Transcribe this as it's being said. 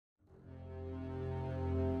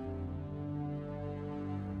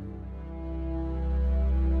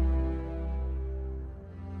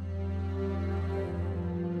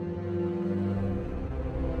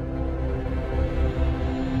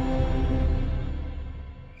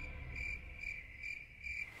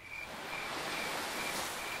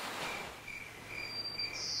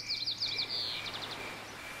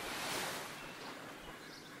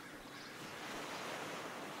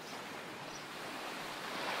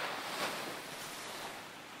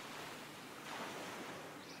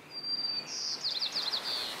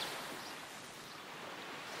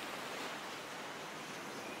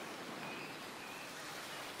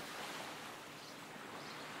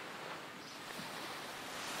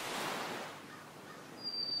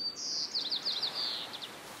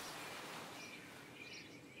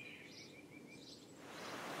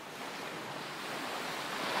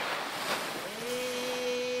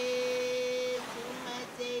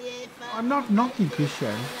I'm not knocking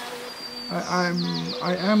Christian.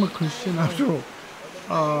 I am a Christian after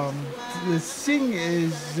all. The thing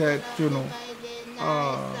is that,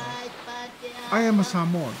 I am a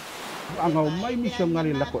Samoan.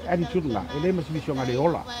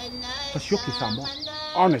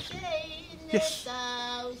 Honestly, yes,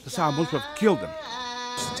 the Samoans have killed them.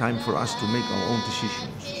 It's time for us to make our own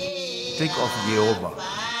decisions. Take off Jehovah,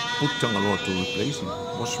 put Tagaloa to replace him.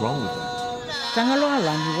 What's wrong with that?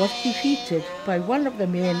 Tagaloa was defeated by one of the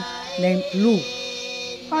men named Lu.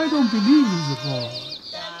 I don't believe he's a god.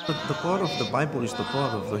 The God of the Bible is the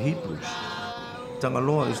God of the Hebrews.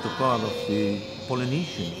 Tagaloa is the God of the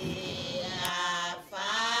Polynesian people.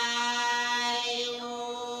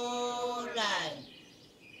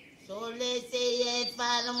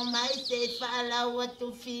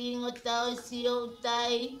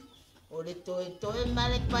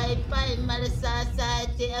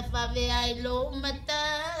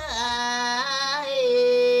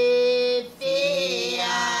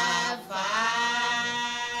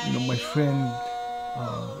 My friend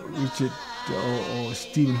Richard or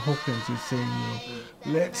Stephen Hawkins is saying,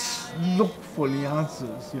 let's look for the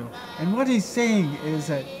answers, And what he's saying is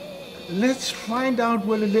that let's find out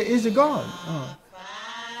whether there is a God.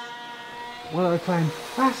 What I find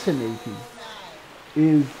fascinating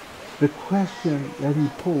is the question that he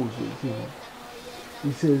poses.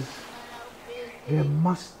 He says, there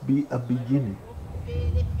must be a beginning.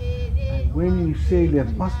 And when you say there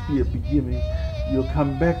must be a beginning, you'll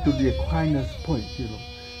come back to the Aquinas point,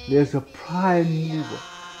 There's a prime mover.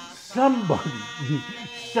 Somebody,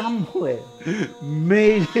 somewhere,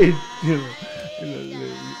 made it,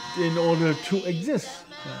 in order to exist.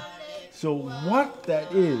 So what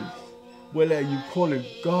that is, whether you call it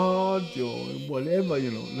God or whatever,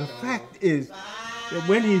 the fact is that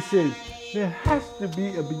when he says there has to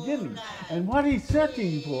be a beginning, and what he's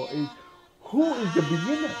searching for is who is the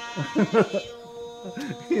beginner?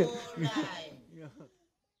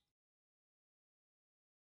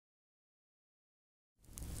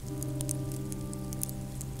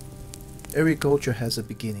 Every culture has a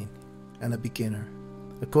beginning and a beginner.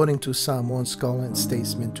 According to Samoan scholar and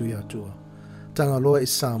statesman Tui Atua, Tagaloa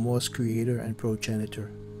is Samoa's creator and progenitor.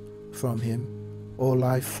 From him, all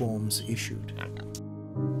life forms issued.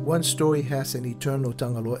 One story has an eternal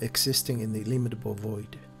Tagaloa existing in the illimitable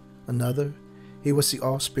void. Another, he was the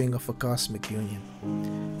offspring of a cosmic union.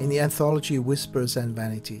 In the anthology Whispers and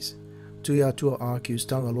Vanities, Tui Atua argues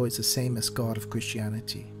Tagaloa is the same as God of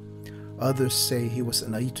Christianity. Others say he was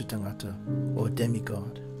an Aitu Tangata, or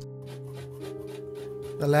demigod.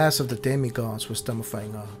 The last of the demigods was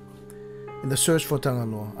Tamawhainga. In the search for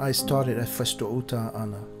Tagaloa, I started at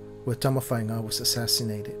faa-Atua-lala-ina, where Tamawhainga was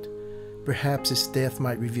assassinated. Perhaps his death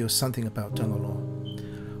might reveal something about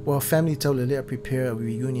Tagaloa. While family taulelea prepare a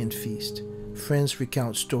reunion feast, friends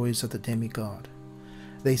recount stories of the demigod.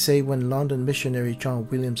 They say when London missionary John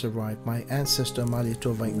Williams arrived, my ancestor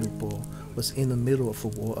Malietoa Vainupo was in the middle of a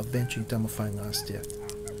war avenging Tamawhainga's death.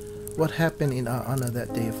 What happened in A'ana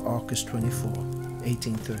that day of August 24,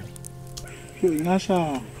 1830?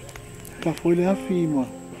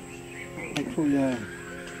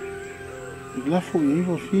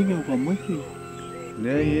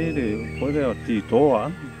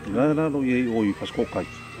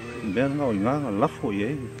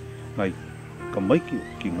 Kamaiki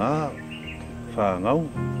ki ngā whāngau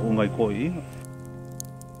o ngai koe inga.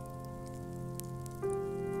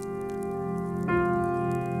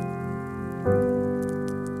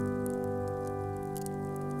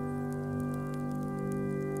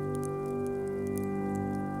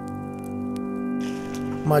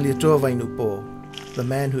 Malietoa Vainupo, the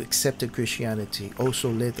man who accepted Christianity, also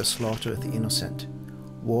led the slaughter of the innocent.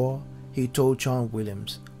 War, he told John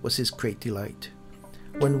Williams, was his great delight.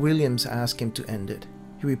 When Williams asked him to end it,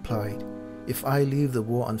 he replied, "If I leave the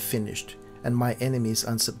war unfinished and my enemies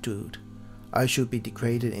unsubdued, I should be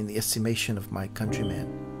degraded in the estimation of my countrymen."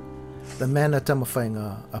 The man at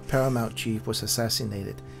Tamawhainga, a paramount chief, was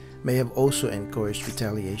assassinated, may have also encouraged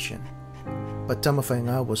retaliation. But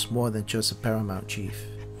Tamawhainga was more than just a paramount chief.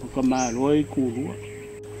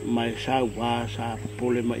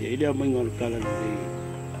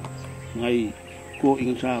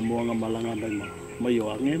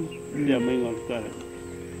 Mayo angin dia mengal kala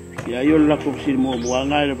ya yo la ko sin mo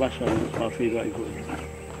buanga le basa pa fira iko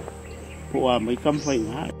ko a mai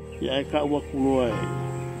Tamawhainga ya ka wa kulo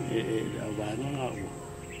avana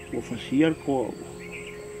o fasier ko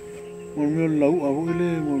mo me lau a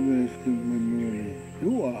le mo me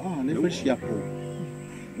lu a ne fasia po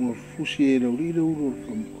mo fusiero ro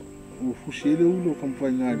mo fusiero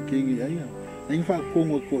Tamawhainga kingi ya fa ko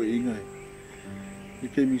ngo ko inga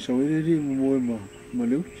Ke mi sa wele ri mo ma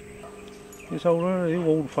leu. E sa ora e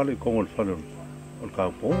o fale ko o fale o ka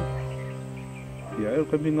po. Ia e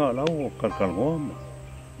ka mi nga la o ka ka ngom.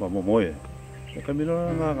 Ma mo moe. E ka mi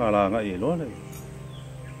nga la nga e lo le.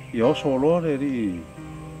 Ia so lo le ri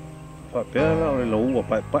fa pera o lo o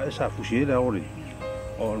pa sa fusi le o ri.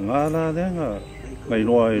 O nga la de nga ngai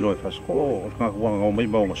lo fa sko o ka ko nga mai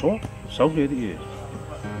ba ma so. Sa le ri.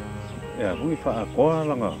 E a fu fa ko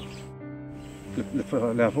la nga. Le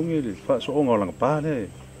fungi le fa so nga lang pa le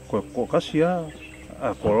ko kasia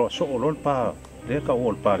a ko so lol pa le ka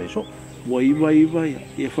ol pa le so Wai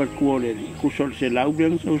e fa ko le ku sol se lau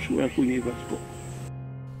bang so su a ku ni basko.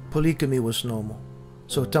 Polygamy was normal,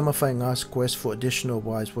 so Tamafainga's quest for additional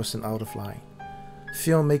wives wasn't out of line.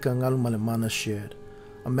 Filmmaker Ngalumalemana shared,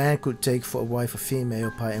 a man could take for a wife a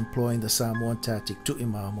female by employing the Samoan tactic Tui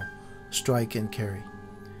Atua, strike and carry.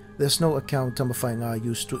 There's no account Tamafainga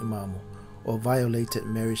used Tui Atua or violated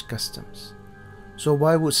marriage customs. So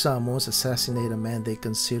why would Samoans assassinate a man they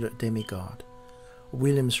consider a demigod?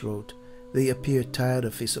 Williams wrote, they appeared tired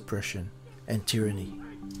of his oppression and tyranny.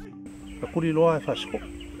 Kuriloa e fasko.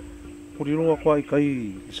 Kuriloa ko ai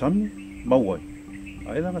kai sami mauai.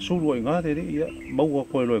 Ai langa sulu ai ngā tere ia maua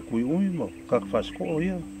ko lo kui ui mo ka fasko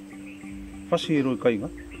ia. Fasi ro kai nga.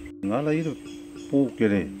 Nga la iro pu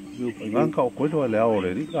kere. Nga ka ko lo le ao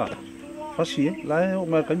le ri ka. Fasi la o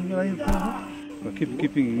nga kan nga iro. Ka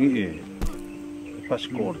keeping ngi e.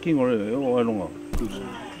 Fasko ki ngore o alonga.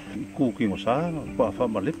 Ku ki ngo sa pa fa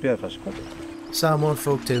ma le pe fasko. Samoan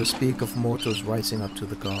folktales speak of mortals rising up to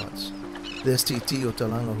the gods. There's Titi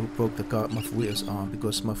Otalanga who broke the god Mafuia's arm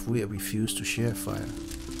because Mafuia refused to share fire.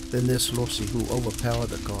 Then there's Losi who overpowered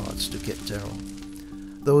the gods to get Taro.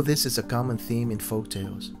 Though this is a common theme in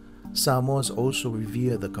folktales, Samoans also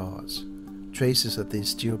revere the gods. Traces of this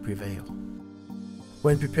still prevail.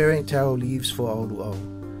 When preparing taro leaves for Auluau,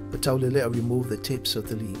 the Taulelea removed the tips of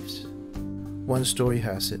the leaves. One story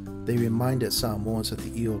has it, they reminded Samoans of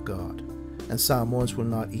the Eo god, and Samoans will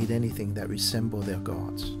not eat anything that resemble their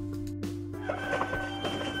gods.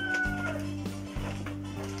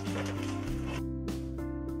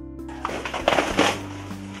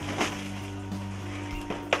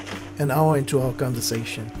 An hour into our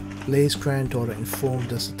conversation, Leigh's granddaughter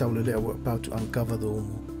informed us the Taulelea were about to uncover the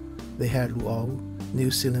umu. They had luau,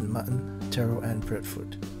 New Zealand mutton, taro and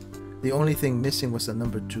breadfruit. The only thing missing was the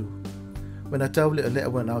number 2. When a Taulelea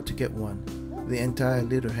went out to get one, the entire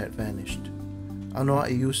litter had vanished.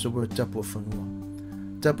 Anoa'i used the word Tapua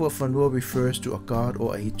Whanua. Tapua Whanua refers to a god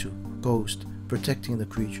or aitu, ghost, protecting the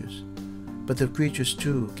creatures. But the creatures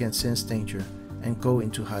too can sense danger and go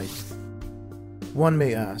into hiding. One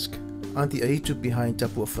may ask, aren't the aitu behind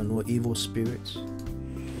Tapua Whanua evil spirits?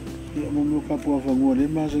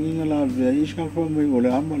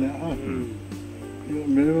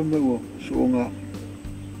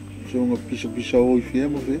 So pisa o i fia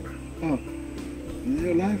mo fe.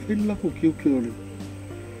 Ia la fin la ku kiu kiu.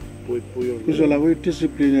 Ku so la we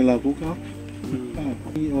discipline la ku ka.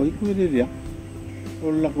 I o i ku de dia. O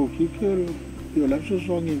la ku kiu kiu. Yo la so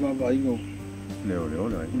so ngi ba ba ingo. Leo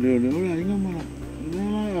la. Leo la ingo ma.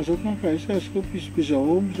 Na la so ka ka isa so pisa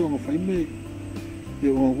o mo so fa me.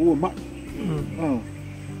 Yo o ma.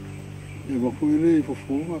 Yo ba ku le fo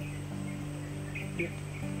fo ma.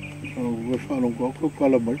 We whanong ko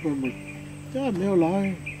kala mai pa mai. Ja meo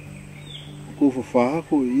lai. Ko fa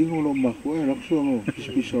ko ingo lo ma ko e rakso no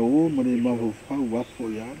pisa o mani ma fa wa fo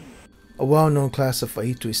ya. A well-known class of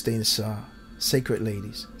Aitu is the Insa, sacred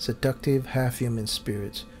ladies, seductive half-human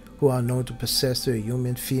spirits who are known to possess their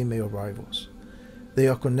human female rivals. They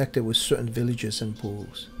are connected with certain villages and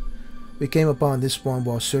pools. We came upon this one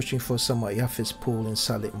while searching for some Ayafis pool in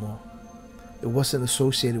Salitmore. It wasn't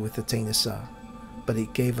associated with the Tainasa, but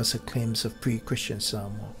it gave us a glimpse of pre-Christian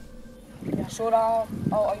Samoa.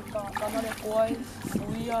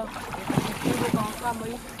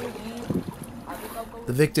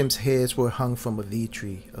 The victims' heads were hung from a V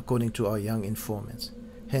tree, according to our young informants,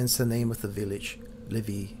 hence the name of the village,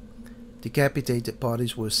 Levi. Decapitated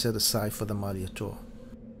bodies were set aside for the Maliatua.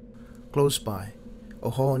 Close by,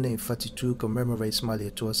 a hall named Fatitu commemorates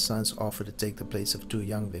Maliatua's son's offer to take the place of 2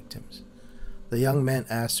 young victims. The young man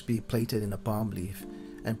asked to be plated in a palm leaf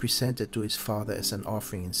and presented to his father as an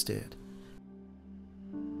offering instead.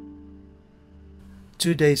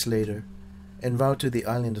 2 days later, en route to the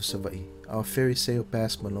island of Savaii, our ferry sailed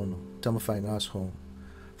past Manono, Tamafainga's home.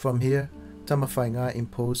 From here, Tamafainga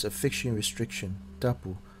imposed a fishing restriction,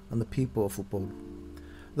 tapu, on the people of Upolu.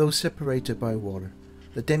 Though separated by water,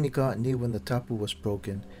 the demigod knew when the tapu was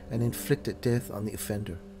broken and inflicted death on the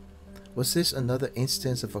offender. Was this another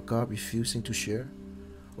instance of a god refusing to share?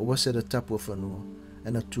 Or was it a Tapua Whanua,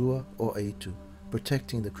 and Atua or Aitu,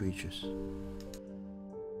 protecting the creatures.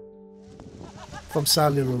 From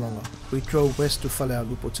Salirulanga, we drove west to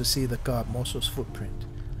Faa-Lupo to see the god Moso's footprint.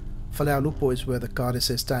 Faa-Lupo is where the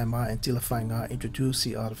goddesses Taima and Tilafainga introduced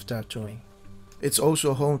the art of tattooing. It's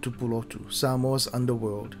also home to Pulotu, Samoa's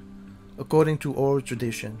underworld. According to oral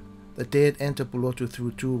tradition, the dead enter Pulotu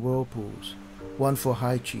through two whirlpools, one for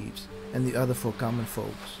high chiefs and the other for common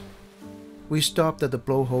folks. We stopped at the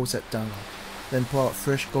blowholes at Tanga, then bought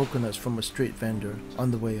fresh coconuts from a street vendor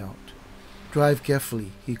on the way out. Drive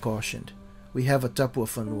carefully, he cautioned. We have a tapu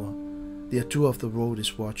of whanua. The atua of the road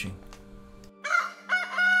is watching.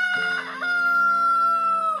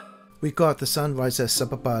 We caught the sunrise at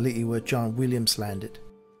Sapapali'i where John Williams landed.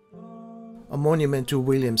 A monument to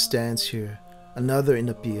Williams stands here, another in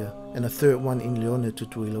the pier, and a third one in Leone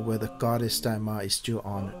Tutuila where the goddess Taima is still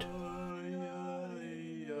honored.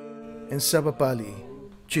 In Sapapali'i,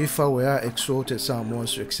 Chief Faa-Wea exhorted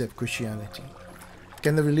Samoans to accept Christianity.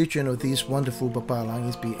 Can the religion of these wonderful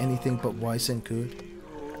papalangis be anything but wise and good?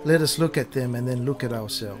 Let us look at them and then look at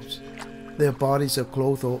ourselves. Their bodies are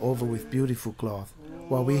clothed all over with beautiful cloth,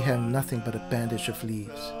 while we have nothing but a bandage of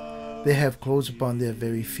leaves. They have clothes upon their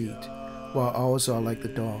very feet, while ours are like the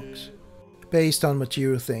dogs. Based on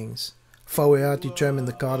material things, Faa-Wea determined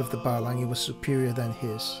the god of the Palangi was superior than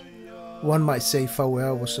his. One might say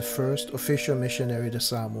Faa-Wea was the first official missionary to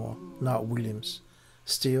Samoa, not Williams.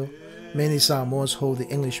 Still, many Samoans hold the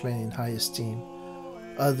Englishman in high esteem.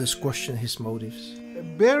 Others question his motives.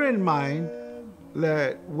 Bear in mind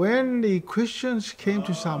that when the Christians came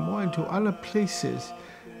to Samoa and to other places,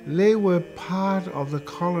 they were part of the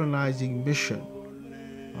colonizing mission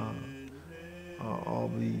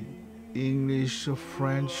of the English, the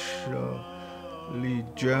French, the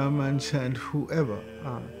Germans, and whoever.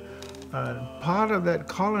 Part of that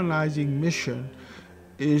colonizing mission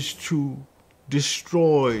is to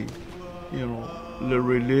destroy, the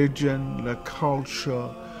religion, the culture,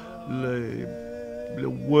 the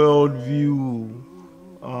worldview,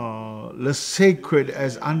 the sacred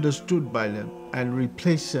as understood by them, and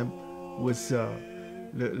replace them with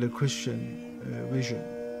the Christian vision.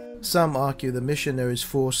 Some argue the missionaries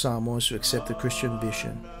forced Samoans to accept the Christian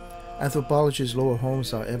vision. Anthropologist Laura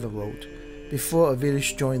Holmes, however, wrote, before a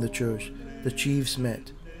village joined the church, the chiefs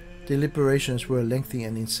met. Deliberations were lengthy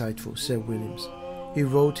and insightful, said Williams. He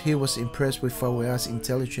wrote he was impressed with Faa-Wea's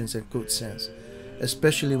intelligence and good sense,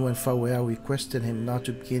 especially when Faa-Wea requested him not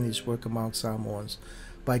to begin his work among Samoans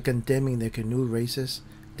by condemning their canoe races,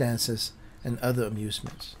 dances, and other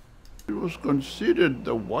amusements. It was considered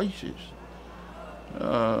the wisest.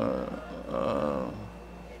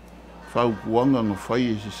 Whaupuanga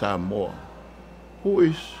ngawhai is Samoa, who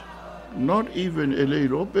is not even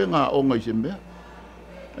Elerope ngā onga i se mea.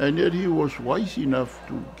 And yet he was wise enough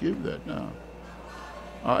to give that now.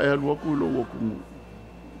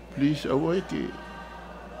 Please awa eke.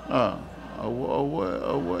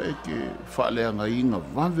 Awa eke whaleanga inga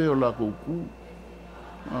wawe o la kouku.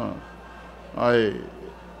 Ai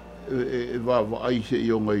wa ai se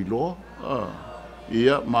i o ngai loa.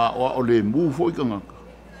 Ia ma o le mu foi ka ngaka.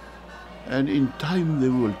 And in time they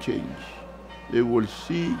will change. They will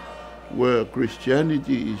see where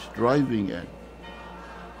Christianity is driving at.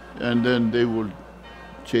 And then they will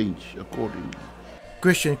change accordingly.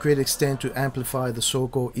 Christian critics tend to amplify the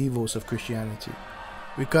so-called evils of Christianity.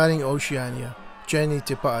 Regarding Oceania, Jenny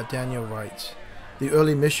Tipa'a Daniel writes, the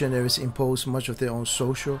early missionaries imposed much of their own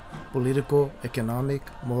social, political, economic,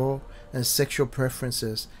 moral, and sexual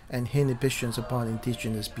preferences and inhibitions upon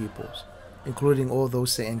indigenous peoples, including all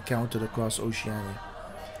those they encountered across Oceania.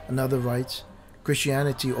 Another writes,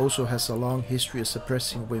 Christianity also has a long history of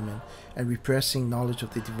suppressing women and repressing knowledge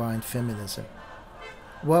of the divine feminism.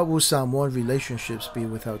 What would Samoan relationships be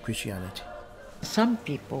without Christianity? Some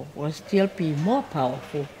people will still be more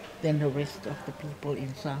powerful than the rest of the people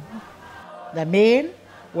in Samoa. The men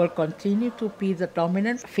will continue to be the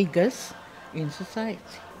dominant figures in society.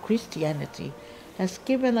 Christianity has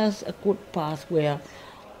given us a good path where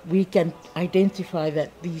we can identify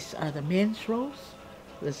that these are the men's roles,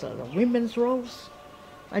 these are the women's roles.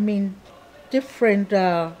 I mean, different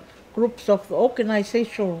groups of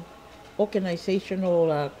organizational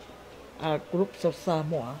groups of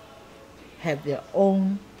Samoa have their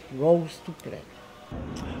own roles to play.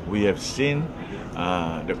 We have seen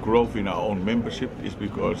the growth in our own membership is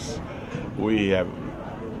because we have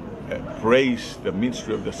praised the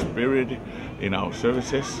ministry of the Spirit in our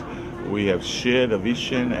services. We have shared a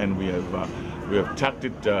vision, and we have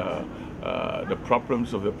tackled the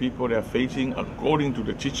problems of the people they are facing according to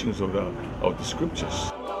the teachings of the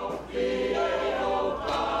scriptures.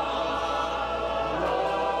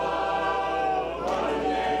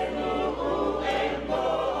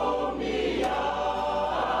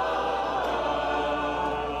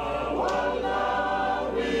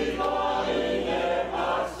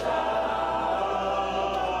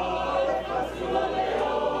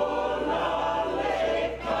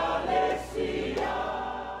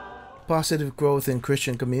 Positive growth in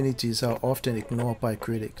Christian communities are often ignored by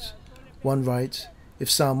critics. One writes,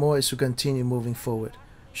 if Samoa is to continue moving forward,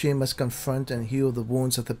 she must confront and heal the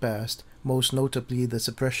wounds of the past, most notably the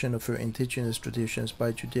suppression of her indigenous traditions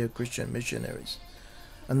by Judeo-Christian missionaries.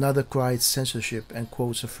 Another cries censorship and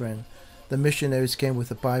quotes a friend. The missionaries came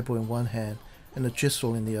with a Bible in one hand and a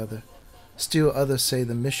chisel in the other. Still others say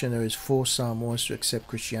the missionaries forced Samoans to accept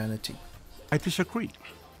Christianity. I disagree.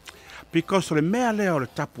 Because the mea leo le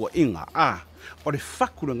tapua inga, o le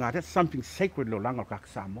whakuranga, that's something sacred lo langa kaka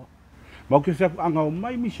Samoa. Ma o ke se anga o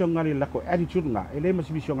mai misiongari lako attitude nga, ele mas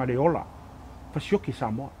misiongari ola, fasioki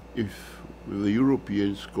Samoa. If the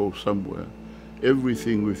Europeans go somewhere,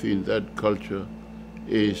 everything within that culture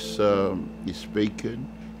is vacant.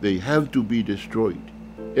 They have to be destroyed.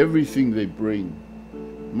 Everything they bring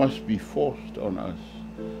must be forced on us.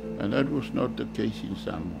 And that was not the case in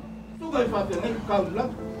Samoa.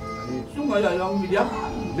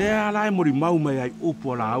 Lea lai mori mau mai ai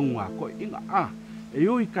upo la aunga ko inga e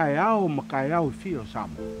oi kai ao ma kai ao fio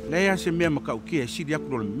Samoa. Lea se mea makau kia siri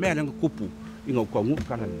aku le mea lenga kupu inga ko ngu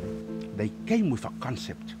kana. They came with a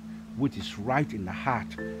concept which is right in the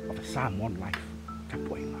heart of a Samoan life.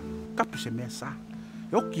 Tapua inga. Kapu se mea sa.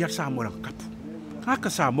 E oki a Samoa la kapu. Ngaka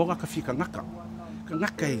Samoa ka fika ngaka. Ka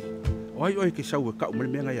ngaka e oi ke sau ka umele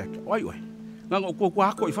mea ngai ake. Oi. Nganga o kua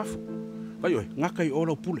hako I fafu. Oi, ngaka I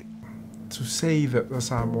ora pule. To say that the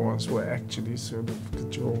Samoans were actually sort of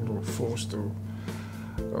cajoled or forced to,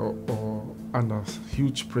 or under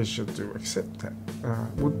huge pressure to accept that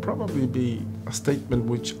would probably be a statement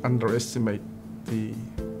which underestimate the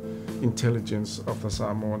intelligence of the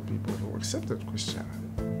Samoan people who accepted Christianity.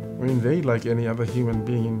 I mean, they, like any other human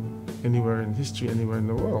being anywhere in history, anywhere in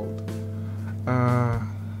the world,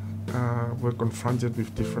 were confronted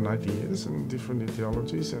with different ideas and different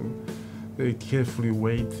ideologies, and they carefully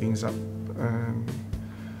weighed things up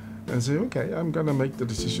and say, okay, I'm going to make the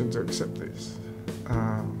decision to accept this.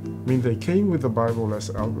 I mean, they came with the Bible, as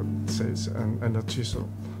Albert says, and a chisel.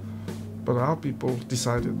 But our people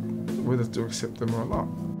decided whether to accept them or not.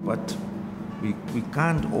 But we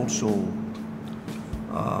can't also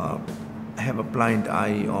have a blind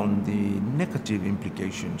eye on the negative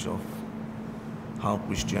implications of how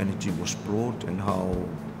Christianity was brought and how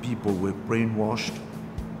people were brainwashed,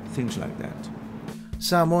 things like that.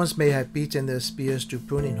 Samoans may have beaten their spears to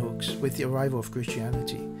pruning hooks with the arrival of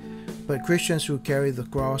Christianity, but Christians who carried the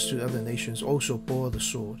cross to other nations also bore the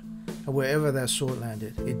sword, and wherever that sword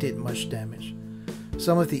landed, it did much damage.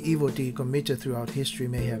 Some of the evil deeds committed throughout history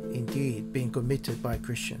may have indeed been committed by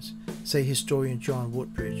Christians, say historian John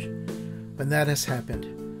Woodbridge. When that has happened,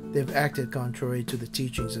 they've acted contrary to the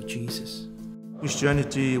teachings of Jesus.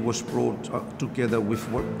 Christianity was brought together with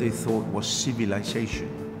what they thought was civilization.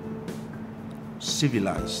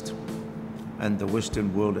 Civilized. And the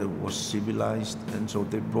Western world was civilized, and so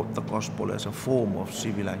they brought the gospel as a form of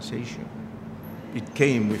civilization. It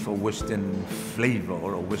came with a Western flavor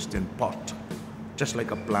or a Western pot, just like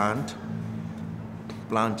a plant.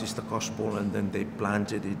 Plant is the gospel, and then they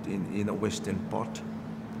planted it in a Western pot.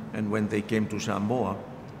 And when they came to Samoa,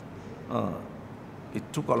 it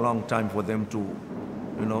took a long time for them to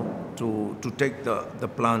take the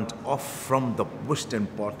plant off from the Western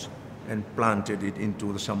pot and planted it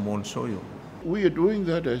into the Samoan soil. We are doing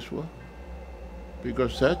that as well,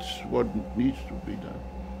 because that's what needs to be done.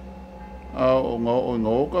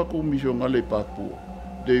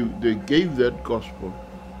 They gave that gospel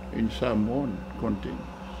in Samoan content.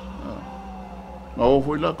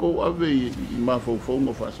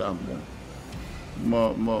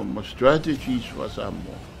 Strategies for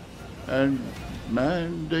Samoa. And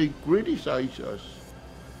man, they criticize us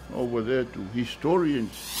over there too.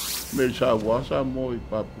 Historians, Samoa,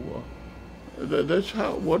 Papua. That's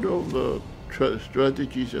how one of the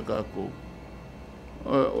strategies are go.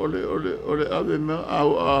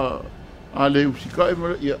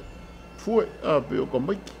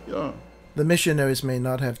 The missionaries may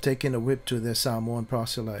not have taken a whip to their Samoan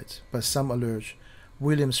proselytes, but some allege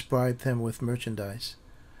Williams bribed them with merchandise.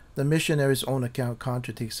 The missionaries' own account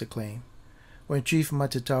contradicts the claim. When Chief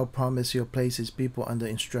Matatau promised he'll place his people under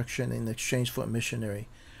instruction in exchange for a missionary,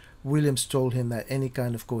 Williams told him that any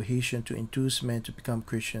kind of cohesion to induce men to become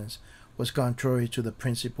Christians was contrary to the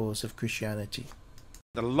principles of Christianity.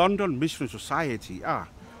 The London Mission Society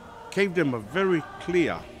gave them a very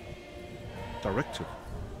clear directive.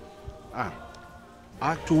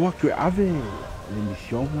 Atua ke ave le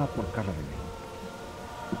misiona por karavene.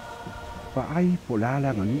 Pa ai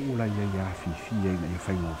polala ngani ula ya fifi na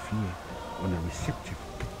fai mo fie on a receptive.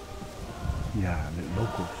 Ya the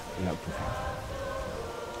locals la tufa.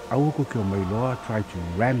 Au ko ke mai loa try to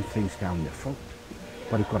ram things down their throat.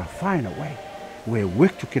 but you've got to find a way where we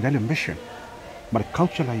work together in a mission. But the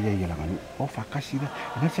culture and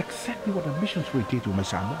that's exactly what the missions we did to my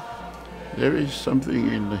Samoa. There is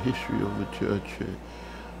something in the history of the church,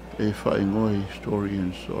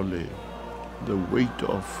 historians, the weight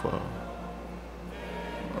of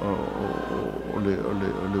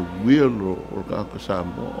the will or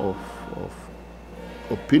Samoa of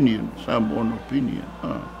opinion, Samoan opinion.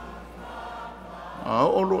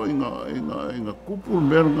 Olo inga kupul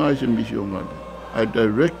meranga is mission. I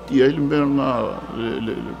direct the meranga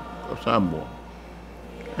Samoa.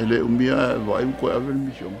 Ele umia vai ko avel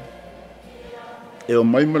mission. E o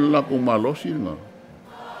mai mala ko malosi nga.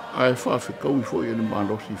 Ai fa fika wi fo ele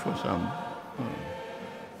malosi fa Samoa.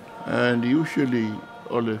 And usually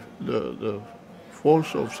all the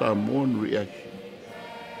force of Samoan reaction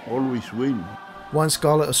always win. One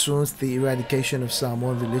scholar assumes the eradication of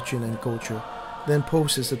Samoan religion and culture, then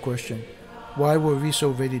poses the question, why were we so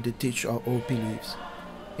ready to teach our old beliefs?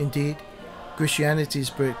 Indeed, Christianity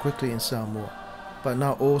spread quickly in Samoa, but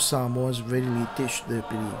not all Samoans readily teach their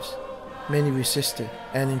beliefs. Many resisted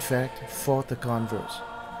and in fact fought the converts.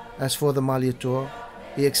 As for the Malietoa,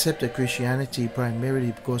 he accepted Christianity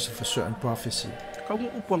primarily because of a certain prophecy. It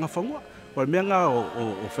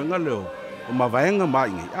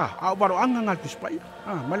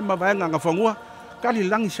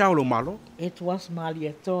was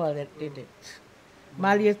Malietoa that did it.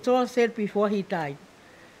 Malietoa said before he died,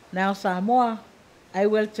 "Now Samoa, I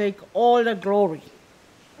will take all the glory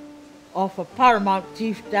of a paramount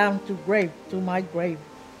chief down to my grave.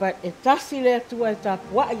 But it tasile Tui Atua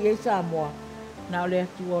Tupua Samoa. Now let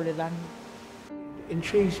to all the land."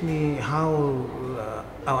 Intrigues me how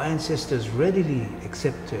our ancestors readily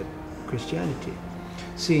accepted Christianity,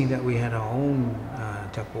 seeing that we had our own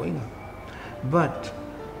tapuinga. But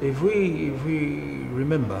if we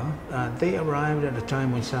remember, they arrived at a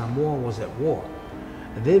time when Samoa was at war.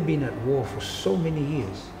 They've been at war for so many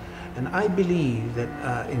years. And I believe that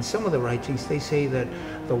in some of the writings they say that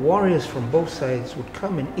the warriors from both sides would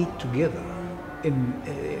come and eat together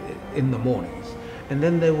in the mornings. And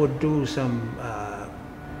then they would do some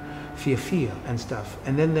faa and stuff.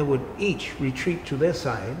 And then they would each retreat to their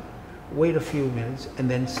side, wait a few minutes, and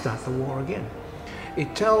then start the war again.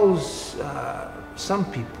 It tells some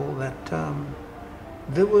people that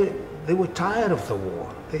they were tired of the war.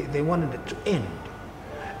 They wanted it to end.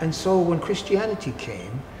 And so when Christianity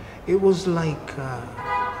came, it was like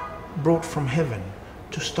brought from heaven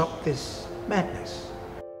to stop this madness.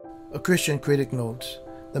 A Christian critic notes,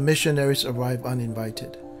 the missionaries arrive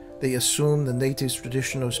uninvited. They assume the natives'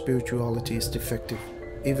 traditional spirituality is defective,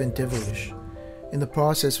 even devilish. In the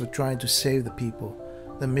process of trying to save the people,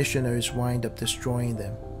 the missionaries wind up destroying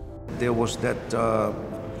them. There was that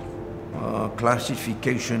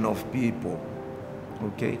classification of people,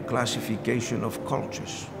 okay, classification of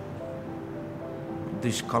cultures.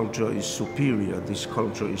 This culture is superior, this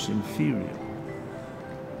culture is inferior.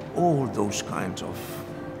 All those kinds of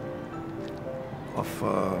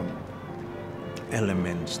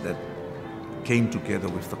elements that came together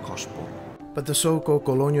with the gospel. But the so-called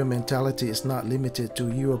colonial mentality is not limited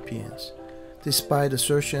to Europeans. Despite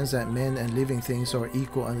assertions that men and living things are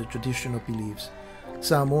equal under traditional beliefs,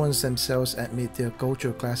 Samoans themselves admit their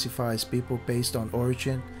culture classifies people based on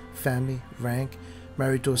origin, family, rank,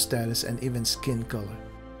 marital status, and even skin color.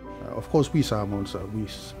 Of course, we Samoans,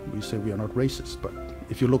 we say we are not racist, but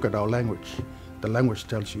if you look at our language, the language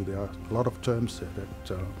tells you there are a lot of terms there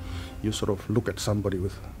that you sort of look at somebody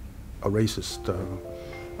with a racist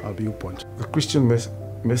viewpoint. The Christian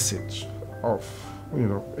message of,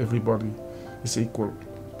 everybody is equal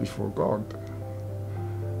before God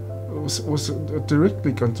was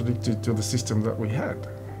directly contradicted to the system that we had.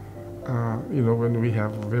 When we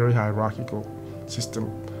have a very hierarchical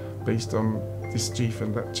system based on this chief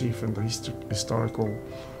and that chief and the historical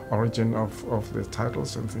origin of their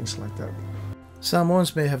titles and things like that.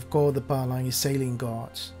 Samoans may have called the Palangi sailing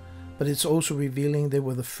gods, but it's also revealing they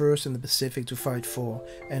were the first in the Pacific to fight for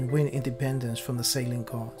and win independence from the sailing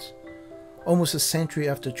gods. Almost a century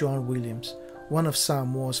after John Williams, one of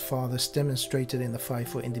Samoa's fathers demonstrated in the fight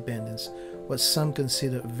for independence what some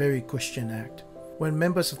consider a very Christian act. When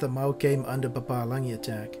members of the Mau came under Papalangi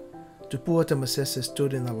attack, Tupua Tamasese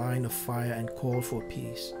stood in a line of fire and called for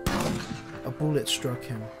peace. A bullet struck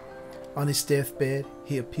him. On his deathbed,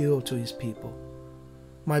 he appealed to his people.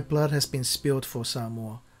 "My blood has been spilled for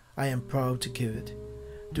Samoa. I am proud to give it.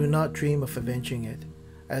 Do not dream of avenging it,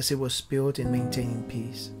 as it was spilled in maintaining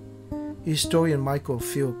peace." Historian Michael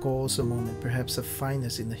Field calls the moment perhaps the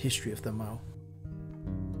finest in the history of the Mau.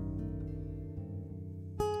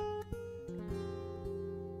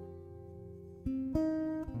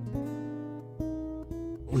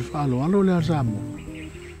 O le whaalo le a Samoa.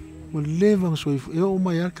 O levang soifu, e o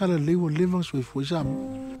mai arkala lewa levang soifu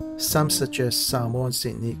Samoa. Some suggest Samoans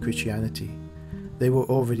didn't need Christianity. They were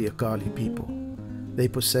already a godly people. They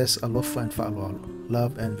possess alofa and faa-Atua-lala-ina,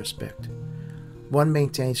 love and respect. One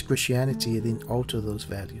maintains Christianity didn't alter those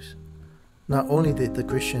values. Not only did the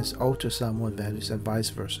Christians alter Samoan values and vice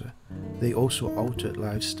versa, they also altered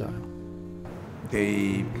lifestyle.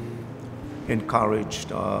 They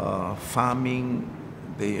encouraged farming,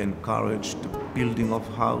 they encouraged the building of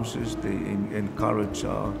houses, they encouraged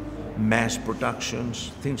mass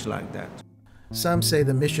productions, things like that. Some say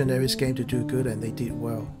the missionaries came to do good and they did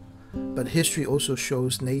well. But history also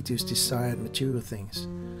shows natives desired material things.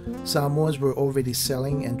 Samoans were already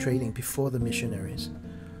selling and trading before the missionaries.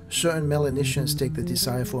 Certain Melanesians take the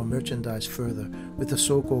desire for merchandise further with the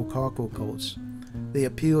so-called cargo codes. They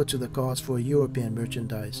appeal to the gods for European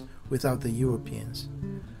merchandise without the Europeans.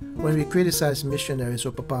 When we criticize missionaries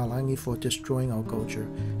or papalangi for destroying our culture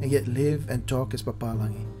and yet live and talk as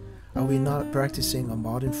papalangi, are we not practicing a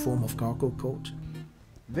modern form of cargo code?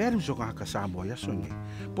 Veru so ka Samoa ya songi.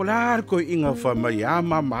 Polar ko inga fa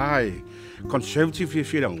mayama mai. Conservative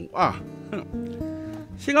firang.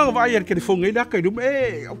 Singa vai er ke fongi da kai dum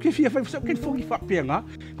o ke fia fa ke fongi fa penga.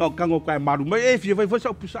 Ka kango kai maru mai fia fa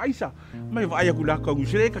sa pusa isa. Mai vai ku la ka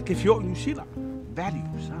usire ka ke fio usila.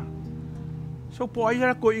 Values. So po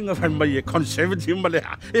ai ko inga fa mai conservative male.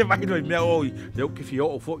 E vai no me o de ke fio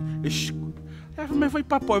o fo. Me vai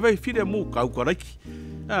papo vai fia mu ka ko raki.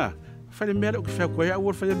 The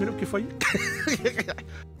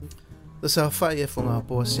Sawhaia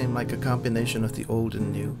Whangapoa seemed like a combination of the old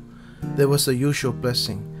and new. There was the usual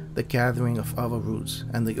blessing, the gathering of our roots,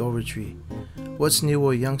 and the oratory. What's new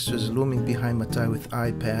were youngsters looming behind Matai with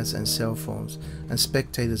iPads and cell phones, and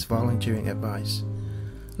spectators volunteering advice.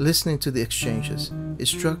 Listening to the exchanges, it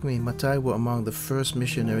struck me Matai were among the first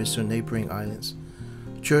missionaries to neighboring islands.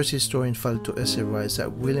 Church historian Pouesi writes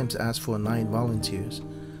that Williams asked for 9 volunteers.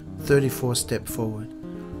 34 stepped forward.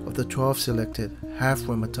 Of the 12 selected, half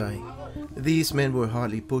were Matai. These men were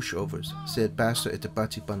hardly pushovers, said Pastor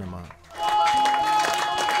Etepati Panama.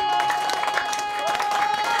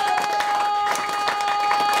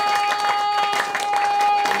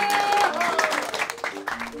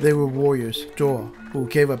 They were warriors, Toa, who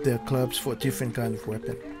gave up their clubs for a different kind of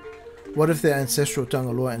weapon. What if their ancestral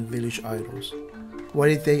Tagaloa and village idols? Why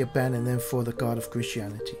did they abandon them for the God of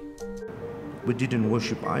Christianity? We didn't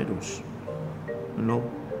worship idols,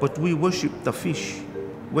 but we worship the fish.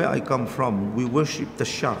 Where I come from, we worship the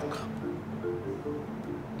shark.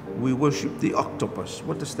 We worship the octopus.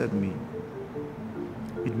 What does that mean?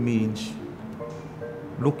 It means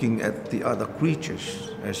looking at the other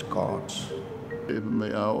creatures as gods.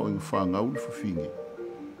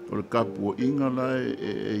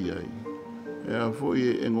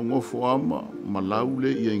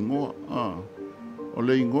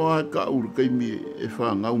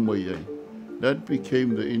 That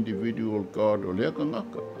became the individual god.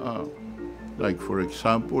 Like for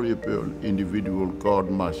example, individual god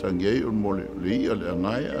Masange or Mole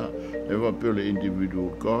never individual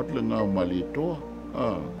god Malitoa.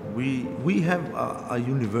 We have a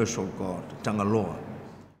universal god, Tagaloa.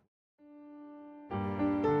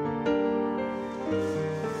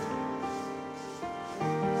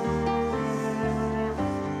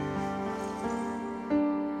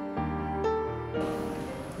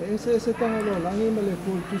 Ese Tagaloa-ina male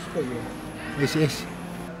kultus pa yun. Ese.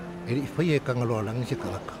 Eri whaia Tagaloa-ina se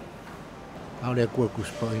kalaka. Aole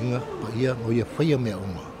kultus pa inga, pa ia ngoia whaia mea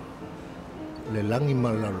onga. Le langi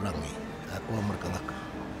malalangi, ako amarkangaka.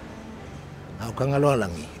 Au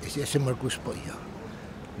Tagaloa-ina, ese markus pa ia.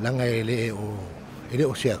 Langa ele o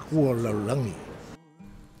se akua lalangi.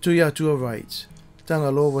 Tui Atua writes,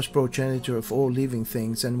 Tagaloa was progenitor of all living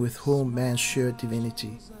things and with whom man shared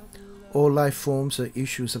divinity. All life forms are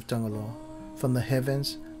issues of Tagaloa, from the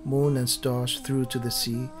heavens, moon and stars through to the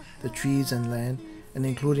sea, the trees and land, and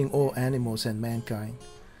including all animals and mankind.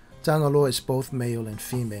 Tagaloa is both male and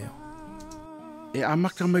female. E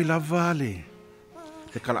amaka mai lava le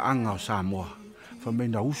te kalaanga o Samoa, fa me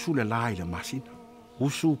na usu le lai le masina.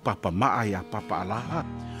 Usu papa maa ya papa alaha.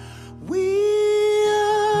 We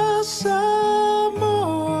are Samoa.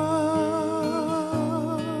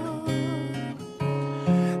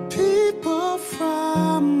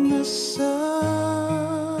 From the sun,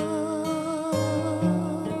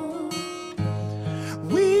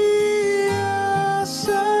 we are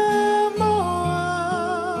Samoa,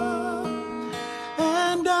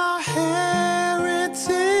 and our heritage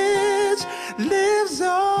lives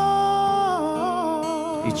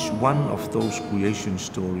on. It's one of those creation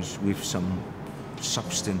stories with some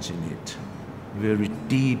substance in it. very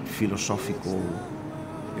deep philosophical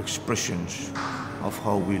expressions of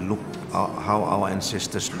how we look, how our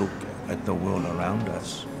ancestors look at the world around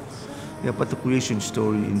us. Yeah, but the creation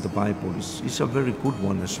story in the Bible is a very good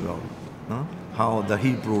one as well. Huh? How the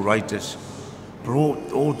Hebrew writers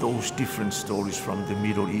brought all those different stories from the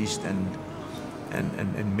Middle East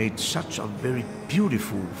and made such a very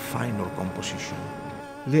beautiful final composition.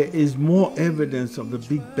 There is more evidence of the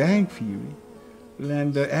Big Bang theory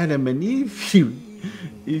than the Adam and Eve theory.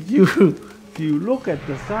 If you look at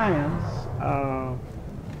the science,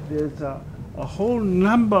 there's a whole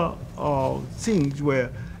number of things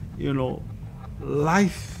where, you know,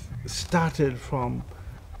 life started from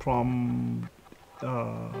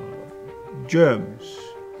germs.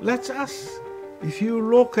 Let's ask, if you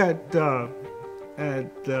look at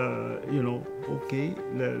you know, okay,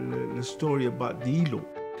 the story about the ilo.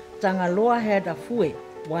 Tagaloa had a fue,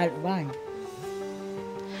 wild vine.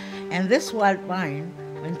 And this wild vine,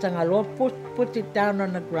 when Tagaloa put it down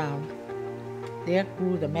on the ground, there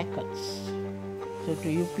grew the maggots. So do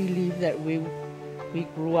you believe that we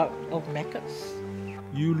grew out of maggots?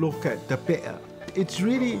 You look at the pe'a. It's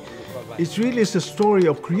really the story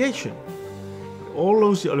of creation. All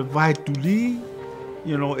those Vaituli,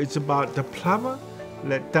 you know, it's about the plover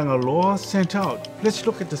that Tagaloa sent out. Let's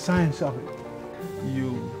look at the science of it.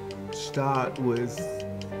 You start with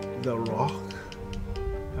the rock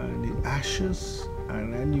and the ashes,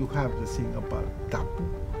 and then you have the thing about tapu.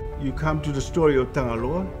 You come to the story of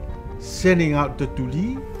Tagaloa, sending out the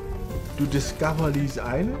tuli to discover these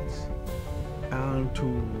islands and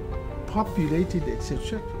to populate it,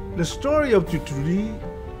 etc. The story of the tuli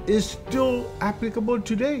is still applicable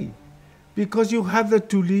today because you have the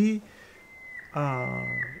tuli,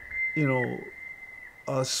 you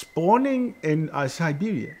know, spawning in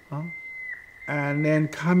Siberia, and then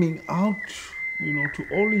coming out, you know, to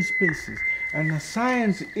all these spaces. And the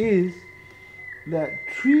science is that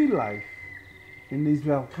tree life in these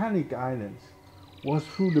volcanic islands was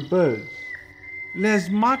through the birds. There's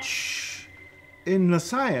much in the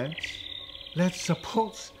science that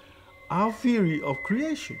supports our theory of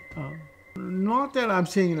creation. Not that I'm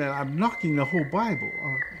saying that I'm knocking the whole Bible.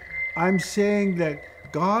 I'm saying that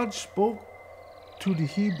God spoke to the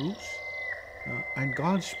Hebrews and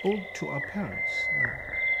God spoke to our parents.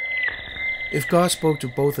 If God spoke to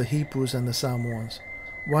both the Hebrews and the Samoans,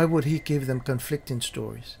 why would he give them conflicting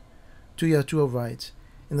stories? Tui Atua writes,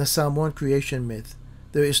 in the Samoan creation myth,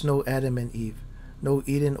 there is no Adam and Eve, no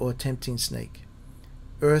Eden or tempting snake.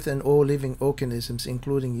 Earth and all living organisms,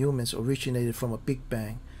 including humans, originated from a Big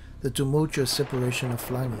Bang, the tumultuous separation of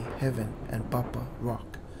Flangi, heaven, and Papa,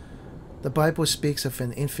 rock. The Bible speaks of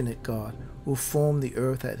an infinite God who formed the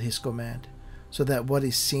earth at his command, so that what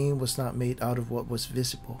is seen was not made out of what was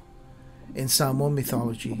visible. In Samoan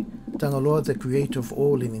mythology, Tagaloa, the creator of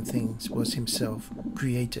all living things, was himself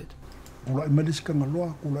created.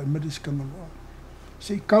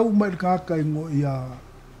 Se kau mai ka ingo ia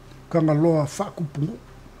Tagaloa whakupungu.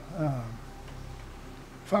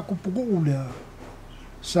 Whakupungu ulea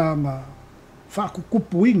sanga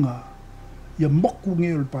whakukupuinga ia moku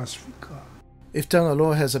ngeo Pasifika. If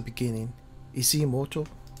Tagaloa has a beginning, is he mortal?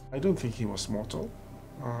 I don't think he was mortal.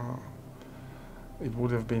 It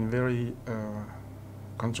would have been very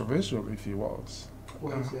controversial if he was.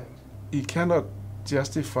 Why is that? You cannot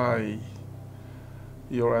justify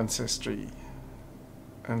your ancestry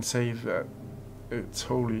and say that it's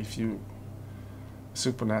holy if you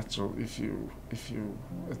supernatural if you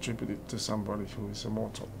attribute it to somebody who is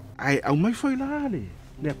immortal. Ai au mai foi la le.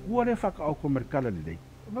 Le kua le whaka au komerkala le dei.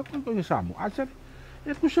 Ma ko to Samoa. Asal.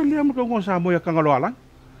 E ku se le mo ko Samoa ya Tagaloa lang.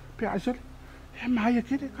 Pe asal. E mai e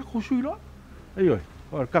kere ka kusui lo. Ayo.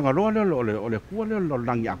 O Tagaloa le ole kua le lo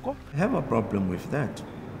lang yako. I have a problem with that.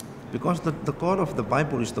 Because the God of the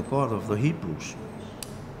Bible is the God of the Hebrews.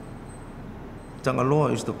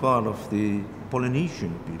 Tagaloa is the God of the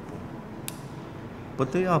Polynesian people.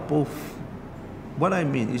 But they are both, what I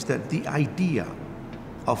mean is that the idea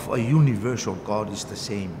of a universal God is the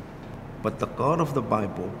same. But the God of the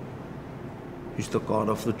Bible is the God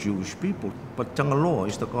of the Jewish people. But Tagaloa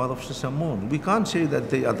is the God of the Samoan. We can't say that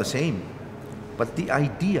they are the same, but the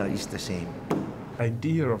idea is the same.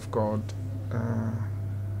 Idea of God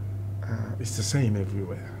is the same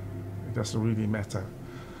everywhere. It doesn't really matter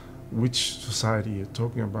which society you're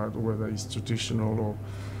talking about, whether it's traditional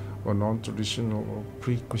or non-traditional or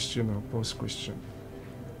pre-Christian or post-Christian.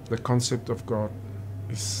 The concept of God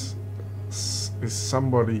is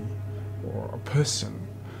somebody or a person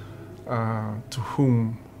to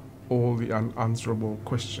whom all the unanswerable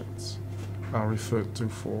questions are referred to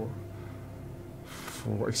for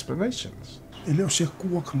explanations. E leo se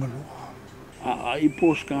kua Tagaloa. I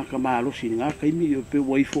post ka malo singa kai mi pe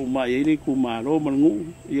wai fo mai ele ku malo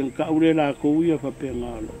mangu yang ka ure la ko ia fa pe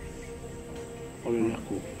ngalo ole la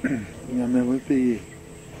ko nga me we pe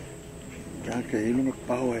ka ka ilu me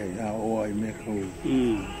pau e a o ai me ko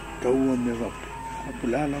tau me va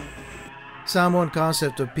apulala. Samoan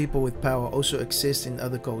concept of people with power also exists in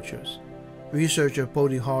other cultures. Researcher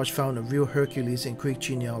Pody Hodge found a real Hercules in Greek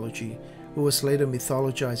genealogy who was later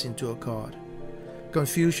mythologized into a god.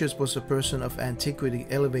 Confucius was a person of antiquity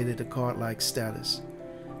elevated to god-like status.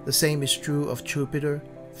 The same is true of Jupiter,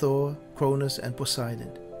 Thor, Cronus, and Poseidon.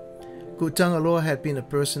 Tagaloa had been a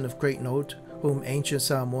person of great note, whom ancient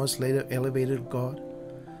Samoans later elevated to god.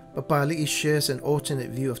 But Pali shares an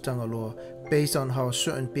alternate view of Tagaloa based on how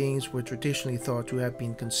certain beings were traditionally thought to have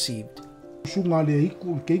been conceived.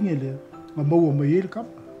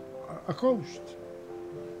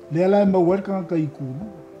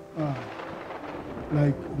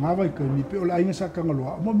 Like ngawai ka mi pe ola inga sa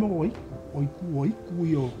Tagaloa mo oi ku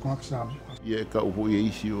yo kaksam ye ka upo ye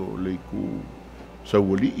isi o le ku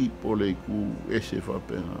sawoli I po le ku ese fa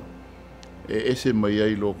pena e ese mai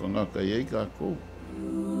ai lo ka ka ye ka ko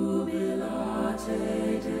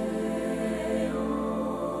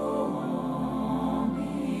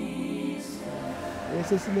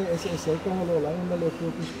ese Tagaloa lang na le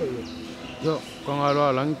focus pa yo yo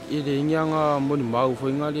Tagaloa lang ile nyanga mo ni mau fo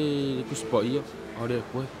ngali kuspa yo ore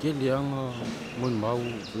ko ke lianga mo mau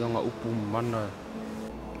yang upu mana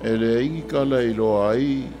ele ingi kala I lo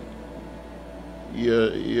ai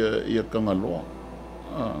ia Tagaloa.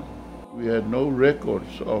 We had no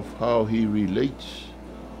records of how he relates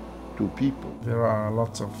to people. There are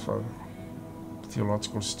lots of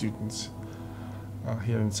theological students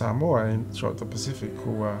here in Samoa and throughout the Pacific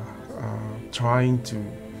who are trying to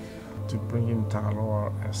bring in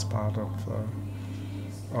Tagaloa as part of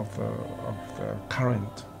the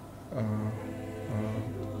current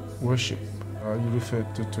worship. You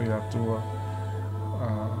referred to Tui Atua,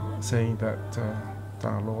 saying that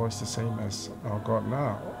Tagaloa is the same as our God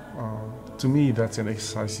now. To me, that's an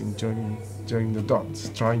exercise in joining the dots,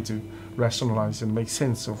 trying to rationalize and make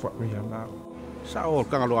sense of what we have now.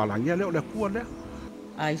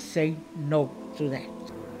 I say no to that.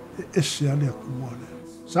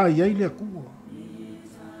 Sa iai le kua.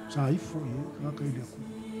 Sa ifo i ka le kua.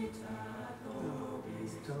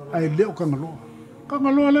 Ai leo Tagaloa.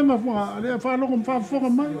 Tagaloa le ma le fa lo kom fa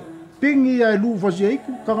mai. Pingi ai lu fa sei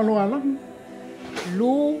ku Tagaloa lang.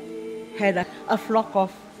 Lu had a flock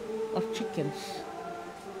of chickens.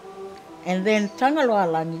 And then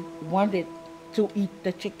Tagaloa wanted to eat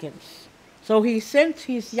the chickens. So he sent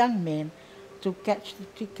his young men to catch the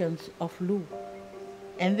chickens of Lu.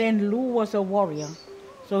 And then Lu was a warrior.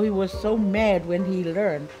 So he was so mad when he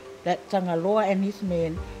learned that Tagaloa and his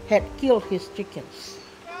men had killed his chickens.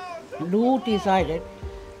 Lu decided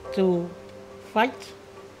to fight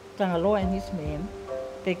Tagaloa and his men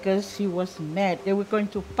because he was mad. They were going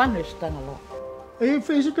to punish Tagaloa. When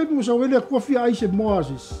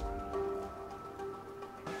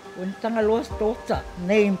Tagaloa's daughter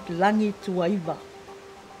named Langi Tuaiva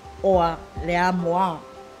or Leamoa,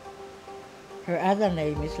 her other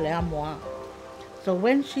name is Leamoa. So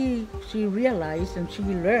when she realized and she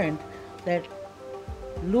learned that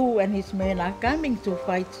Lu and his men are coming to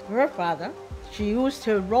fight her father, she used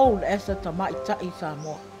her role as a Tamaita'i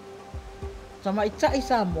Samoa. Tamaita'i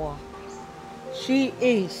Samoa, she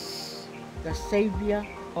is the savior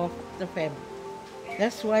of the family.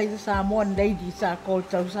 That's why the Samoan ladies are called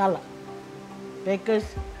tausala, because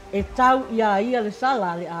e tau ia le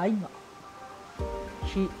sala le ainga.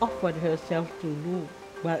 She offered herself to Lu.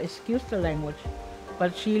 Well, excuse the language,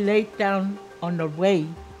 but she laid down on the way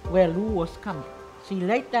where Lu was coming. She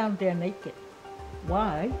laid down there naked.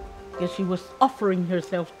 Why? Because she was offering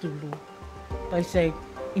herself to Lu by saying,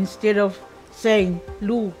 instead of saying,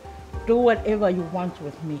 Lu, do whatever you want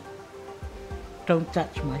with me, don't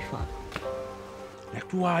touch my father. Le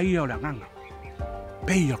tua ia o la nganga.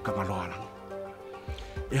 Pei o Tagaloa lang.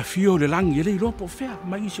 E fio le lang ye le ropo fea,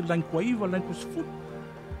 mai isi lang kwa iwa lang kwa sifu.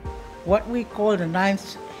 What we call the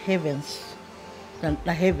ninth heavens,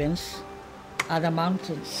 the heavens are the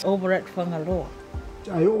mountains over at Whangaloa.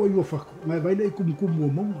 Ai o iwa whako, ngai waile I kumkumu o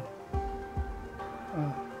maunga.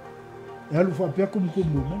 E alu whapea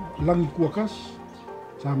kumkumu o maunga, langi kua kasi,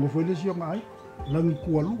 sa ngofele si o ngai, langi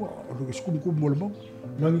kua lua, o lukes kumkumu o la maunga,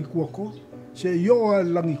 langi kua ko, se yo a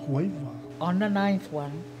langi kua iwa. On the ninth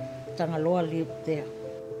one, Tagaloa lived there.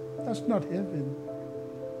 That's not heaven.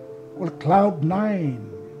 Well, cloud 9.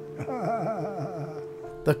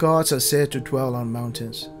 The gods are said to dwell on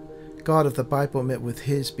mountains. God of the Bible met with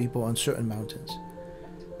his people on certain mountains.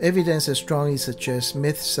 Evidence that strongly suggests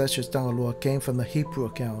myths such as Tagaloa came from the Hebrew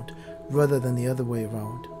account rather than the other way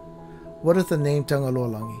around. What is the name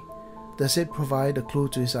Tagaloa-langi? Does it provide a clue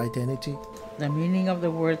to his identity? The meaning of the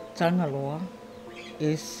word Tagaloa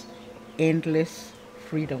is endless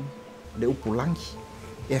freedom. Le upulangi,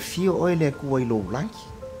 e fio oe le kua I lo langi.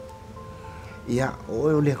 Ia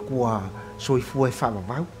oe le kua soifua e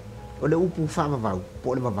whaavavau. O le upu whaavavau,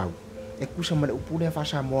 po le vavau. E kusa ma le upu le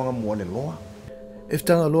faa-Samoa mua le loa. If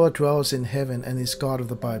Tagaloa dwells in heaven and is God of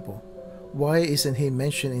the Bible, why isn't he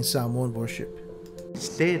mentioned in Samoan worship? He's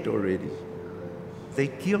dead already. They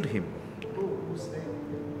killed him.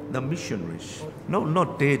 The missionaries. No,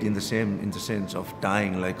 not dead in the sense of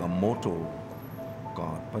dying like a mortal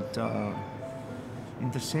god, but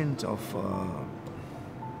in the sense of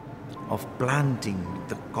planting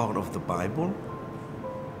the God of the Bible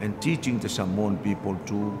and teaching the Samoan people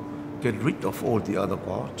to get rid of all the other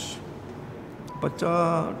gods. But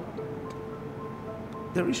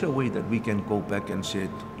there is a way that we can go back and say,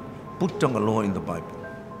 put Tagaloa in the Bible.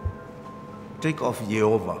 Take off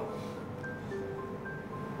Jehovah.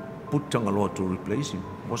 Put Tagaloa to replace him.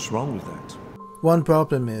 What's wrong with that? One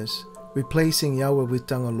problem is, replacing Yahweh with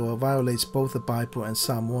Tagaloa violates both the Bible and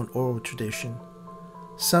Samoan oral tradition.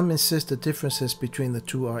 Some insist the differences between the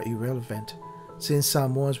two are irrelevant, since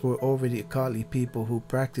Samoans were already a godly people who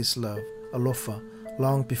practiced love, alofa,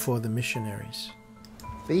 long before the missionaries.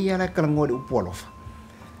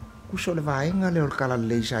 Kuso le vaenga le kala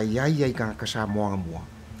le sa ia ka Samoa mua.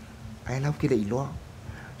 Ai lau ki le iloa.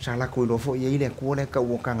 Sa la ko ilo fo ia ile ko le ka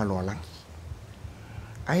o kanga lo langi.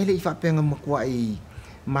 Ai le fa penga makua I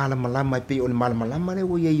malama pe o le malama le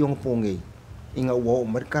o ia yong ponge. Inga o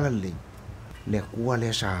mer kala le. Le ko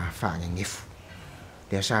le sa fa ngefu.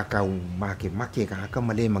 Le sa ka make ka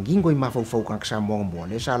male mangingo I mafau ka Samoa mua.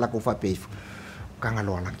 Le sa la ko fa pe kanga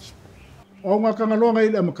lo langi. O nga kanga lo nga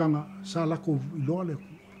ile makanga sa la ko ilo le.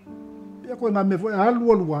 Ia koe ngā me fo e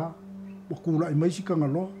alua wa kula I maisi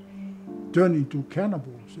kangaloa turn into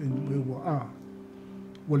cannibals and we were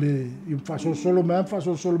wale I whasosolo mea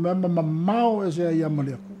mamao e se ia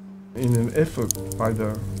male aku. In an effort by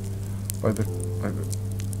the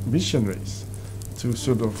missionaries to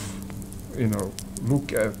sort of,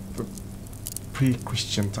 look at the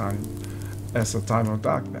pre-Christian time as a time of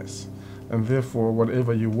darkness, and therefore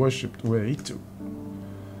whatever you worshipped were Itu.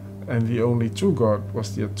 And the only true God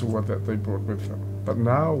was the Atua that they brought with them. But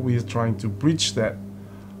now we are trying to bridge that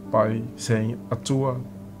by saying Atua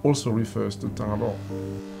also refers to Tagaloa.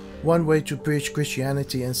 One way to bridge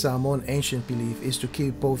Christianity and Samoan ancient belief is to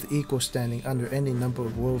keep both equal standing under any number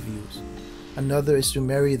of worldviews. Another is to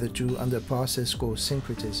marry the two under a process called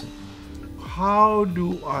syncretism. How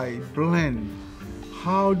do I blend?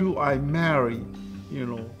 How do I marry,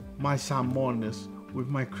 my Samoanness with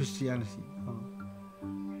my Christianity?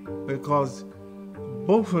 Because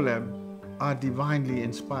both of them are divinely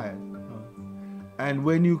inspired. And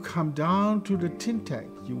when you come down to the Tintac,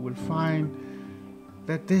 you will find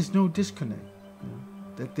that there's no disconnect,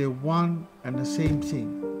 that they're one and the same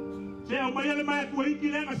thing.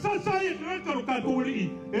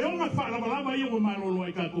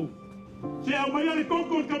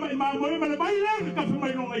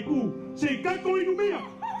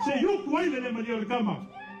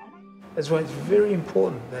 That's why it's very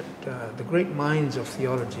important that the great minds of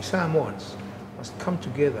theology, Samoans, must come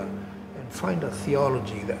together and find a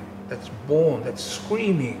theology that's born, that's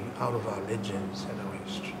screaming out of our legends and our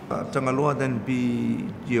history. Tagaloa then be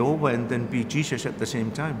Jehovah and then be Jesus at the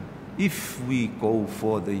same time. If we go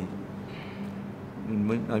for the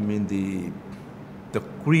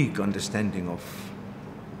Greek understanding of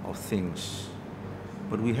things,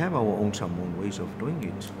 but we have our own Samoan ways of doing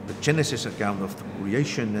it. The Genesis account of the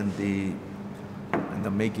creation and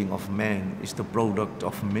the making of man is the product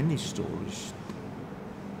of many stories.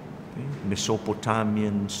 Okay?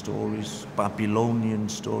 Mesopotamian stories, Babylonian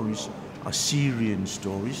stories, Assyrian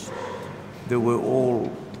stories. They were all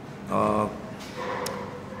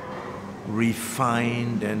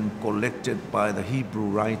refined and collected by the Hebrew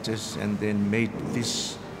writers and then made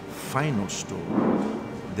this final story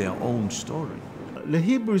their own story. The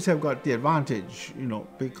Hebrews have got the advantage,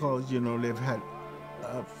 because, they've had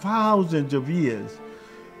thousands of years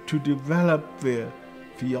to develop their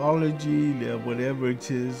theology, their whatever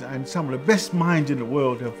it is, and some of the best minds in the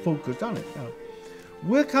world have focused on it.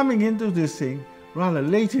 We're coming into this thing rather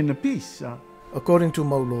late in the piece. According to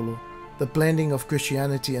Maulolo, the blending of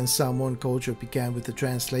Christianity and Samoan culture began with the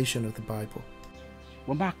translation of the Bible.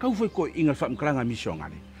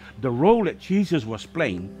 The role that Jesus was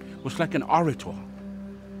playing was like an orator.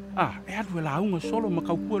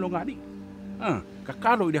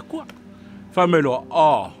 Famelo,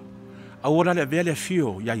 oh. Ahora le vele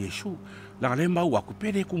fio ya Yesu. La le mau aku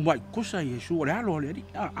pede ku mai kosa Yesu le alo le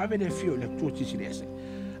ave le fio le tu ti silese.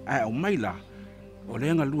 Ai o mai la o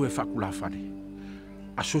le nga lue fakula fale.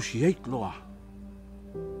 Associate loa.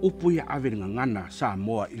 Upu ya ave ngana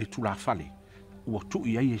Samoa ile tula fale. Ua tu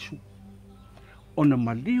ya Yesu. Ona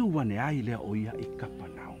maliu wane ai le o ia ikapa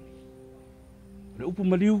nao. Le upu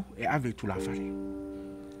maliu e ave tula fale.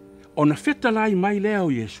 Ona feta lai mai le o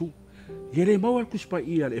Yesu. Yere mau al kuspa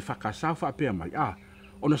ia le fakasa fa pe mai.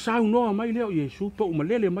 Ona sau noa mai le o Yesu, to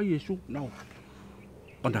umalele mai Yesu. No.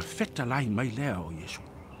 Ona feta lai mai le o Yesu.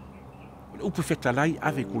 Le upu feta lai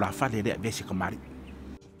ave kula fale le vesi kamari.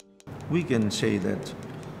 We can say that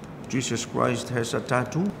Jesus Christ has a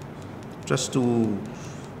tattoo just to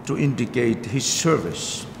indicate his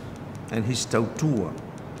service and his tautua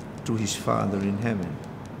to his Father in heaven.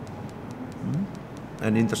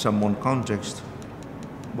 And in the Samoan context,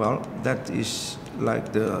 well, that is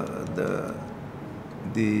like the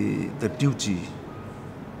duty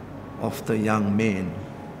of the young man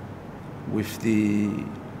with the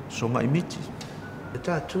songa imiti. The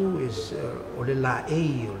tattoo is ole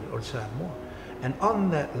la'e or Samoa, and on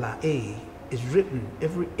that la'e is written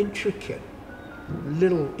every intricate,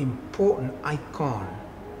 little important icon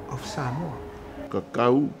of Samoa.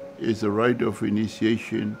 Kakau is the rite of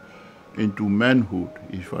initiation into manhood,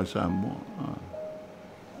 is faa-Samoa.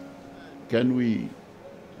 Can we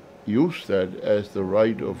use that as the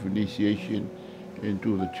rite of initiation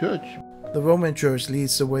into the church? The Roman Church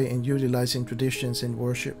leads the way in utilizing traditions in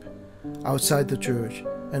worship outside the church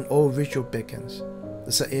and all ritual beckons,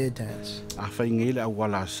 the Stair dance. Afingela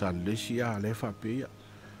wala salisia le fapia.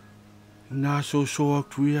 Na so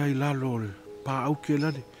kuia ilalo pa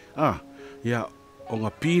aukela. Ya onga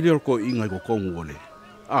pide ko inga ko kongole.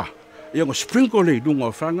 Ya ngo sprinkle le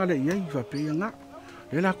dunga franga le ia fapia nga.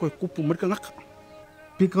 Ela ko kupu merka ngaka.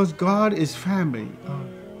 Because God is family.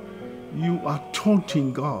 You are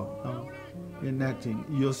taunting God in that thing.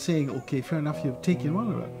 You're saying, okay, fair enough, you've taken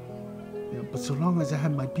one of them. But so long as I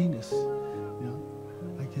have my penis,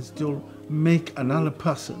 I can still make another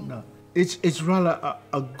person. It's rather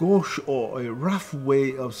a gauche or a rough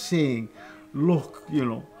way of saying, look,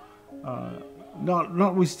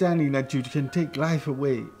 notwithstanding that you can take life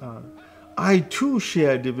away, I too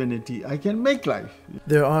share divinity. I can make life.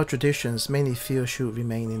 There are traditions many feel should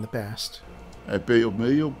remain in the past.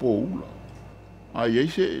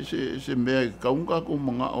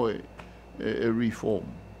 Reform.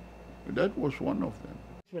 That was one of them.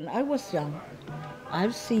 When I was young,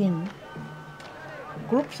 I've seen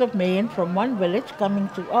groups of men from one village coming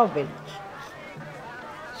to our village.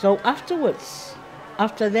 So afterwards,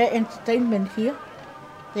 after their entertainment here,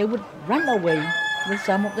 they would run away with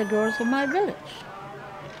some of the girls of my village.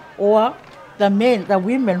 Or the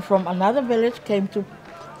women from another village came to,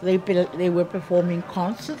 they were performing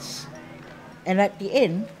concerts, and at the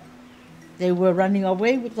end, they were running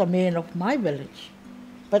away with the men of my village.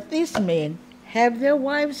 But these men have their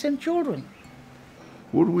wives and children.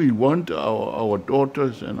 Would we want our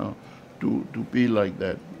daughters to be like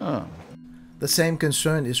that? The same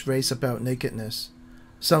concern is raised about nakedness.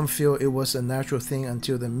 Some feel it was a natural thing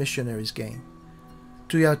until the missionaries came.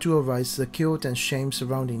 Tui Atua writes the guilt and shame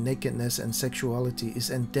surrounding nakedness and sexuality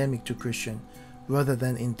is endemic to Christian rather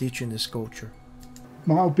than indigenous culture.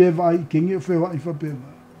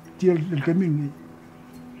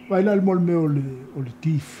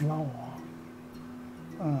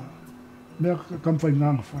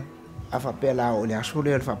 Afa pela o le aso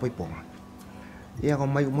le fa poiponga. Ia ko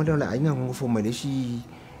mai mo le ainga ngo fo mai si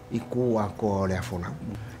I ko a ko le afona.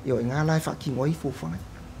 Io nga lai fa ki ngoi fo fa.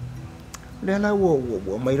 Le la wo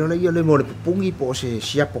mai lo ia le mo le pungi po se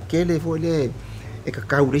sia pokele fo le e ka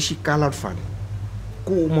kaure si kala fa.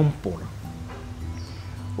 Ko mo pola.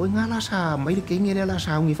 O nga la sa mai le kengi le la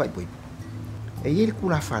sa ngi fa poi. E ile ku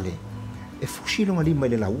la fa le. E fusi lo ngali mai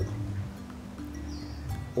le la u.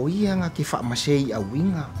 O ia nga ki fa masei a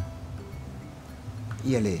winga.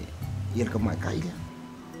 Ia ka mai kai le.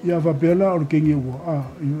 Ia va bela o kengi wa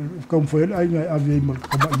kam foi ai ngai ave mal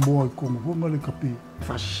ka mai mo ko mo ngale kapi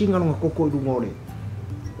fa singa no koko du ngole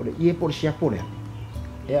o le ie por sia pole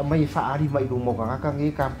e mai fa ari mai du mo ka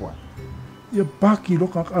ngi ka po ia paki lo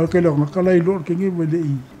ka ke lo ka lai lo kengi we le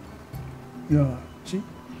I ia si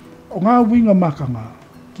o nga winga makanga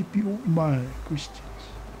kipi o mai Christians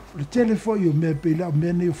le telefone yo me pela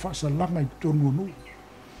me ne fa sa langa I tonu no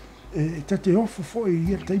e tate ofo fo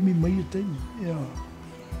ia taimi mai taimi ia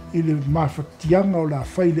ile mafatianga o la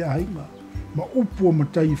faile ainga ma upu o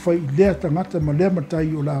matai fai lea tangata ma lea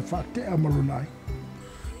matai o la fate amalonai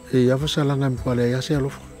e ia fasalanga mi pale ia se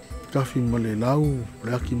alofa kafi ma le lau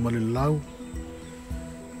le aki ma le lau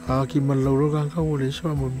Ki malauro ka o le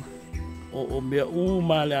sa mo. O mea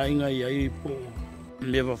male ainga i po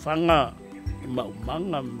le wafanga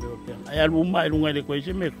manga me o te. Ai alu mai lunga le koe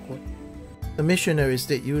se me koe. The missionaries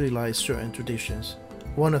that utilize certain traditions.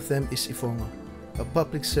 One of them is ifonga, a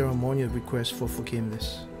public ceremonial request for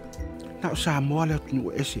forgiveness. Na Samoa le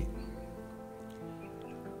tunu ese.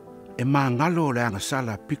 E mangalo le anga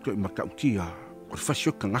sala piko I makautia o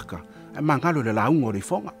fashoka ngaka. E mangalo le launga o le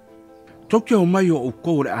ifonga. Toki o mai o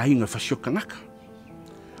ko le ainga fashoka ngaka.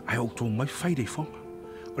 Ai o tō mai whai rei whonga.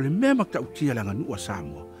 O le mea makautia langa nua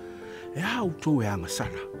Samoa. E hau tō e anga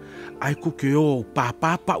sala. Ai ko ke o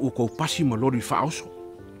pāpāpa o kou pasi ma lori whaoso.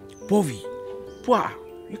 Povi, pua,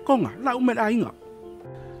 I konga, lau me la inga.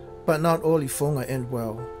 But not all ifonga end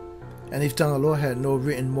well. And if Tagaloa had no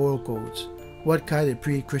written moral codes, what guided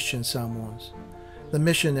pre-Christian Samoans? The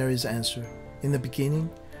missionaries answer, in the beginning,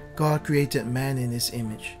 God created man in his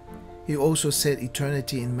image. He also set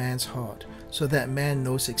eternity in man's heart, so that man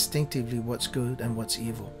knows instinctively what's good and what's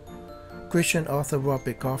evil. Christian author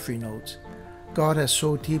Robert Godfrey notes, God has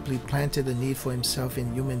so deeply planted the need for himself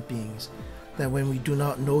in human beings that when we do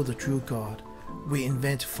not know the true God, we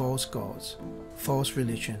invent false gods, false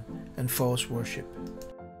religion, and false worship.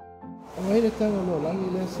 So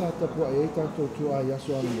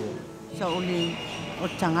only o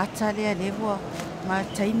tangata le levo ma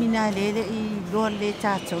taimina le I lo le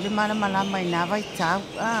tato le mala mala mai na vai tau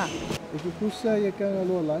Kusa ya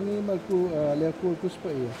Tagaloa langi ma ku le ku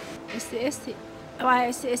kuspai.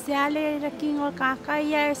 Ese ale raking o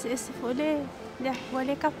kakaya ese fole le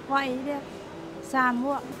fole ka pai le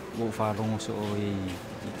Samoa. Bo fa longo so I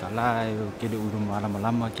kala ke de uru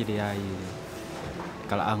malama ke de ai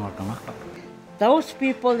kala angor kamaka. Those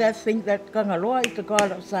people that think that Tagaloa is the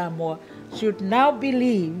God of Samoa should now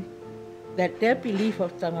believe that their belief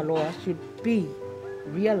of Tagaloa should be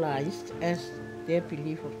realized as their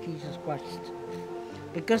belief of Jesus Christ.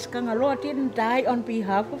 Because Tagaloa didn't die on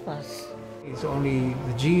behalf of us. It's only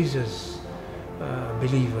the Jesus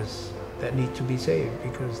believers that need to be saved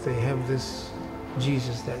because they have this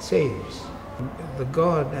Jesus that saves. The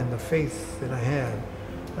God and the faith that I have,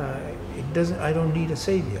 I don't need a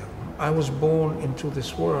savior. I was born into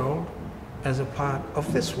this world as a part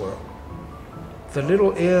of this world. The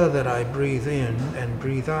little air that I breathe in and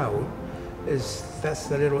breathe out that's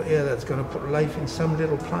the little air that's going to put life in some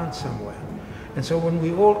little plant somewhere. And so when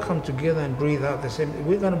we all come together and breathe out the same,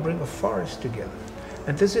 we're going to bring a forest together.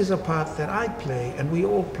 And this is a part that I play, and we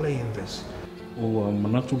all play in this. O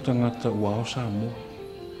manatu tangata ua o Samoa,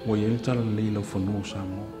 o yeltala leila whanua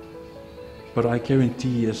Samoa. But I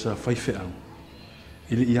guarantee as a whaiwheau,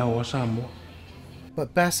 ili ia o Samoa.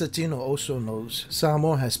 But Pastor Tino also knows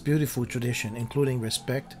Samoa has beautiful tradition, including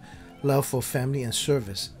respect, love for family, and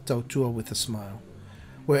service, tautua with a smile.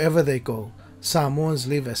 Wherever they go, Samoans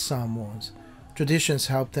live as Samoans. Traditions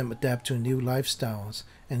help them adapt to new lifestyles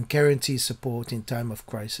and guarantee support in time of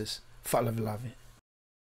crisis. Faa-Atua-lala-ina.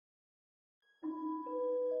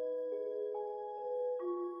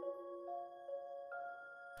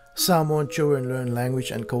 Samoan children learn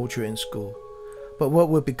language and culture in school. But what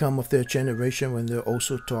will become of their generation when they're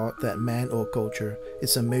also taught that man or culture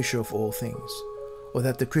is a measure of all things? Or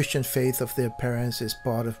that the Christian faith of their parents is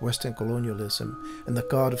part of Western colonialism and the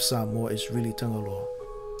God of Samoa is really Tagaloa?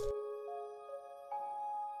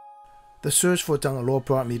 The search for Tagaloa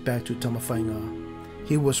brought me back to Tamawhainga.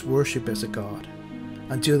 He was worshipped as a god,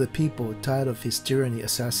 until the people, tired of his tyranny,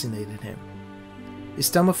 assassinated him.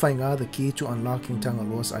 Is Tamawhainga the key to unlocking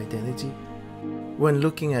Tagaloa's identity? When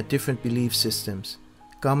looking at different belief systems,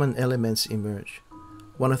 common elements emerge.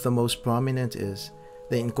 One of the most prominent is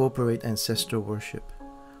they incorporate ancestral worship.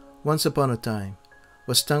 Once upon a time,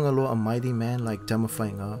 was Tagaloa a mighty man like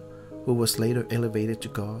Tamawhainga, who was later elevated to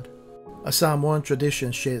God? A Samoan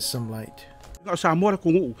tradition sheds some light. Samoa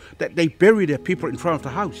that they bury their people in front of the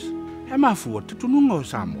house. He mafua tutununga o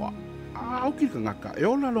Samoa. Auki ka ngaka e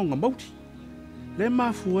ola longa mauti. Le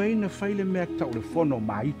mafua ina whaile mea tau le whono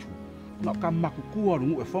maitu. Nga ka makukua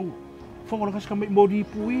rungu e whongo. Whongo la kasika mai mori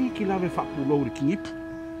pui ki lawe whapulo uri ki ngipu.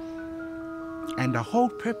 And the whole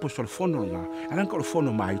purpose of the whono nga, and I got the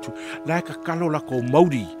whono maitu, like a kalo lako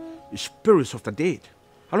mauri, the spirits of the dead.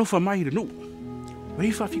 Alofa mai the nu.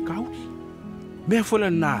 Wei whawhika auti. Mea whela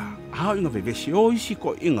nā, hao inga vevesi, o isi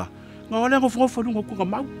ko inga, ngā wale ngo whongo kunga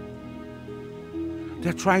mau.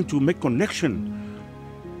 They're trying to make connection.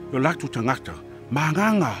 Yo latu tangata,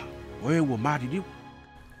 manganga, oe wa mari diu.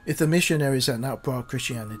 If the missionaries had not brought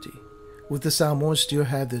Christianity, would the Samoans still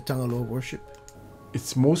have their Tagaloa worship?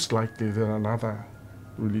 It's most likely that another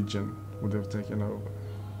religion would have taken over.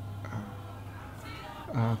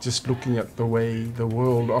 just looking at the way the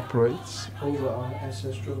world operates. Over our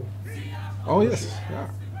ancestral. Oh yes, yeah,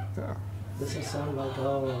 yeah. Doesn't sound like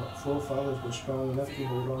our forefathers were strong enough to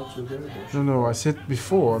hold on to their worship. No, I said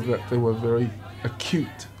before that they were very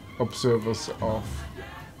acute observers of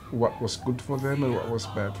what was good for them and what was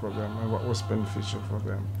bad for them and what was beneficial for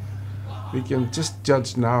them. We can just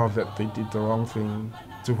judge now that they did the wrong thing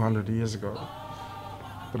 200 years ago.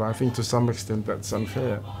 But I think to some extent that's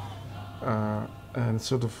unfair. And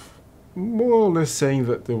sort of more or less saying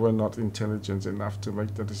that they were not intelligent enough to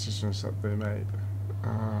make the decisions that they made.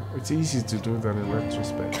 It's easy to do that in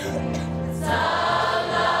retrospect.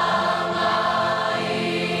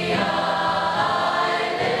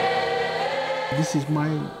 This is my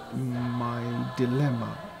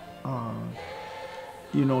dilemma.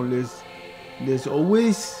 You know, there's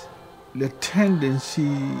always the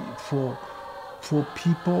tendency for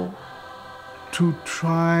people to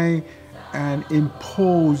try and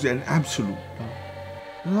impose an absolute.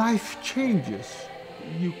 Life changes.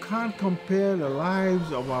 You can't compare the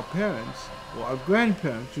lives of our parents or our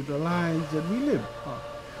grandparents to the lives that we live.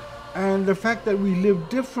 And the fact that we live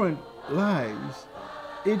different lives,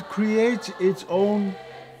 it creates its own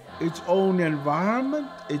environment,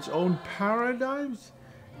 its own paradigms,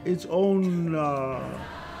 its own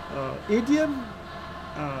idiom,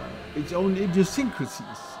 its own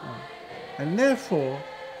idiosyncrasies. And therefore,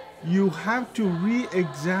 you have to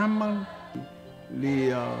re-examine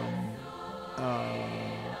the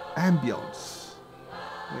ambience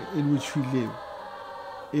in which we live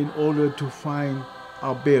in order to find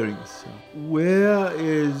our bearings. Where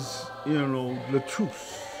is, the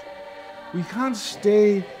truth? We can't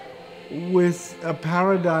stay with a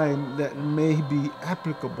paradigm that may be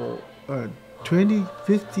applicable 20,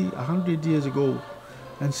 50, 100 years ago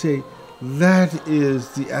and say, that is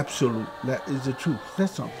the absolute, that is the truth.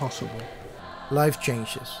 That's not possible. Life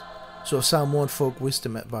changes. So Samoan folk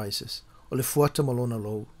wisdom advises, o le fuata malona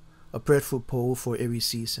lo, a breadfruit pole for every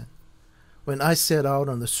season. When I set out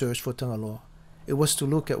on the search for Tagaloa, it was to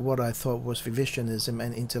look at what I thought was revisionism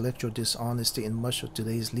and intellectual dishonesty in much of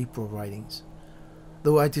today's liberal writings.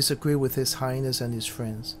 Though I disagree with His Highness and his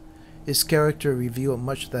friends, his character revealed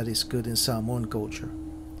much that is good in Samoan culture.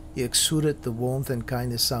 He exuded the warmth and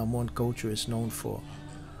kindness Samoan culture is known for.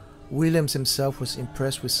 Williams himself was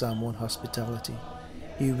impressed with Samoan hospitality.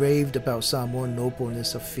 He raved about Samoan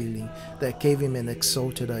nobleness of feeling that gave him an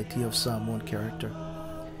exalted idea of Samoan character.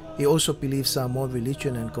 He also believed Samoan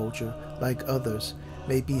religion and culture, like others,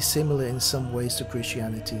 may be similar in some ways to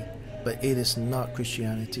Christianity, but it is not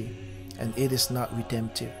Christianity, and it is not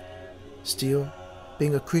redemptive. Still,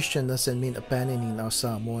 being a Christian doesn't mean abandoning our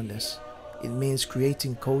Samoanness. It means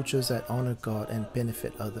creating cultures that honor God and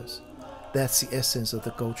benefit others. That's the essence of the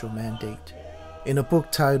cultural mandate. In a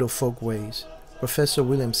book titled Folkways, Professor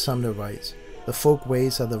William Sumner writes, the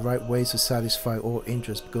folkways are the right ways to satisfy all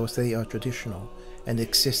interests because they are traditional and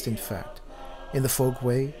exist in fact. In the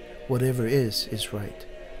folkway, whatever is right.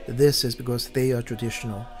 This is because they are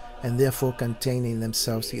traditional and therefore contain in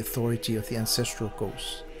themselves the authority of the ancestral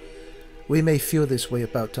ghosts. We may feel this way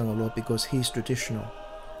about Tagaloa because he is traditional,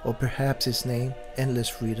 or perhaps his name, Endless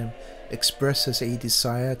Freedom, expresses a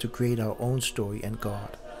desire to create our own story and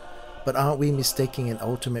God. But aren't we mistaking an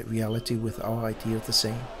ultimate reality with our idea of the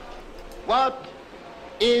same? What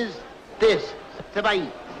is this,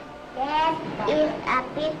 Sabai? That is a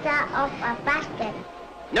picture of a basket.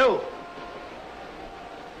 No.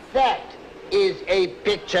 That is a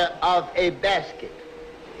picture of a basket.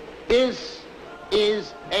 This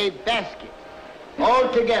is a basket.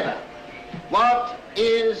 All together. What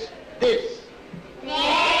is this?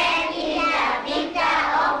 That is a picture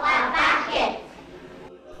of a basket.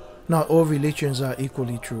 Not all religions are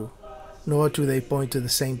equally true, nor do they point to the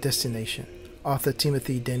same destination. Arthur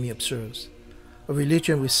Timothy Demi observes, a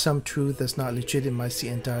religion with some truth does not legitimize the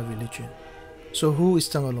entire religion. So who is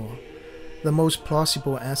Tagaloa? The most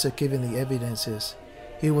plausible answer given the evidence is,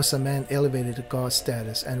 he was a man elevated to God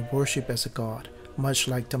status and worshipped as a god, much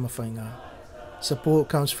like Tamawhainga. Support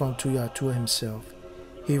comes from Tui Atua himself.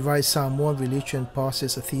 He writes Samoan religion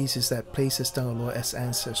posits a thesis that places Tagaloa as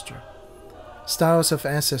ancestor. Styles of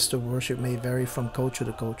ancestor worship may vary from culture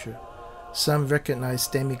to culture. Some recognize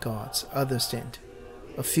demigods, others didn't.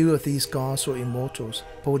 A few of these gods or immortals,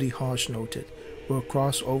 Bodhi Hodge noted, were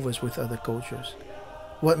crossovers with other cultures.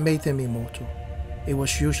 What made them immortal? It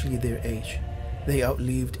was usually their age. They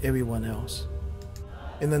outlived everyone else.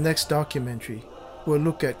 In the next documentary, we'll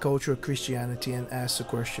look at cultural Christianity and ask the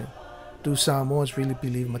question, do Samoans really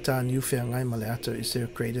believe Mata Niu Whiangai Maleata is their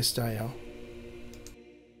greatest style?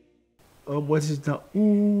 What is the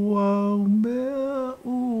ua mea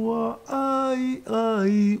ua ai ai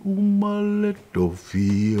ai umale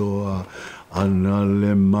tofioa. Ana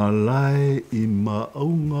le malai I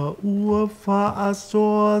maunga ua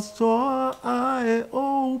faa-Asoa ae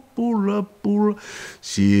o pula pula.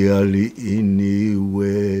 Siali ini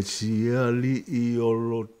we, siali I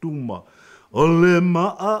olotuma. Ole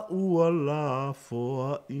maa ua la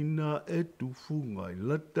foa ina e tufunga I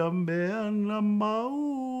lata mea na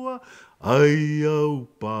maua ai au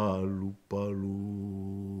palu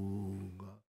palu.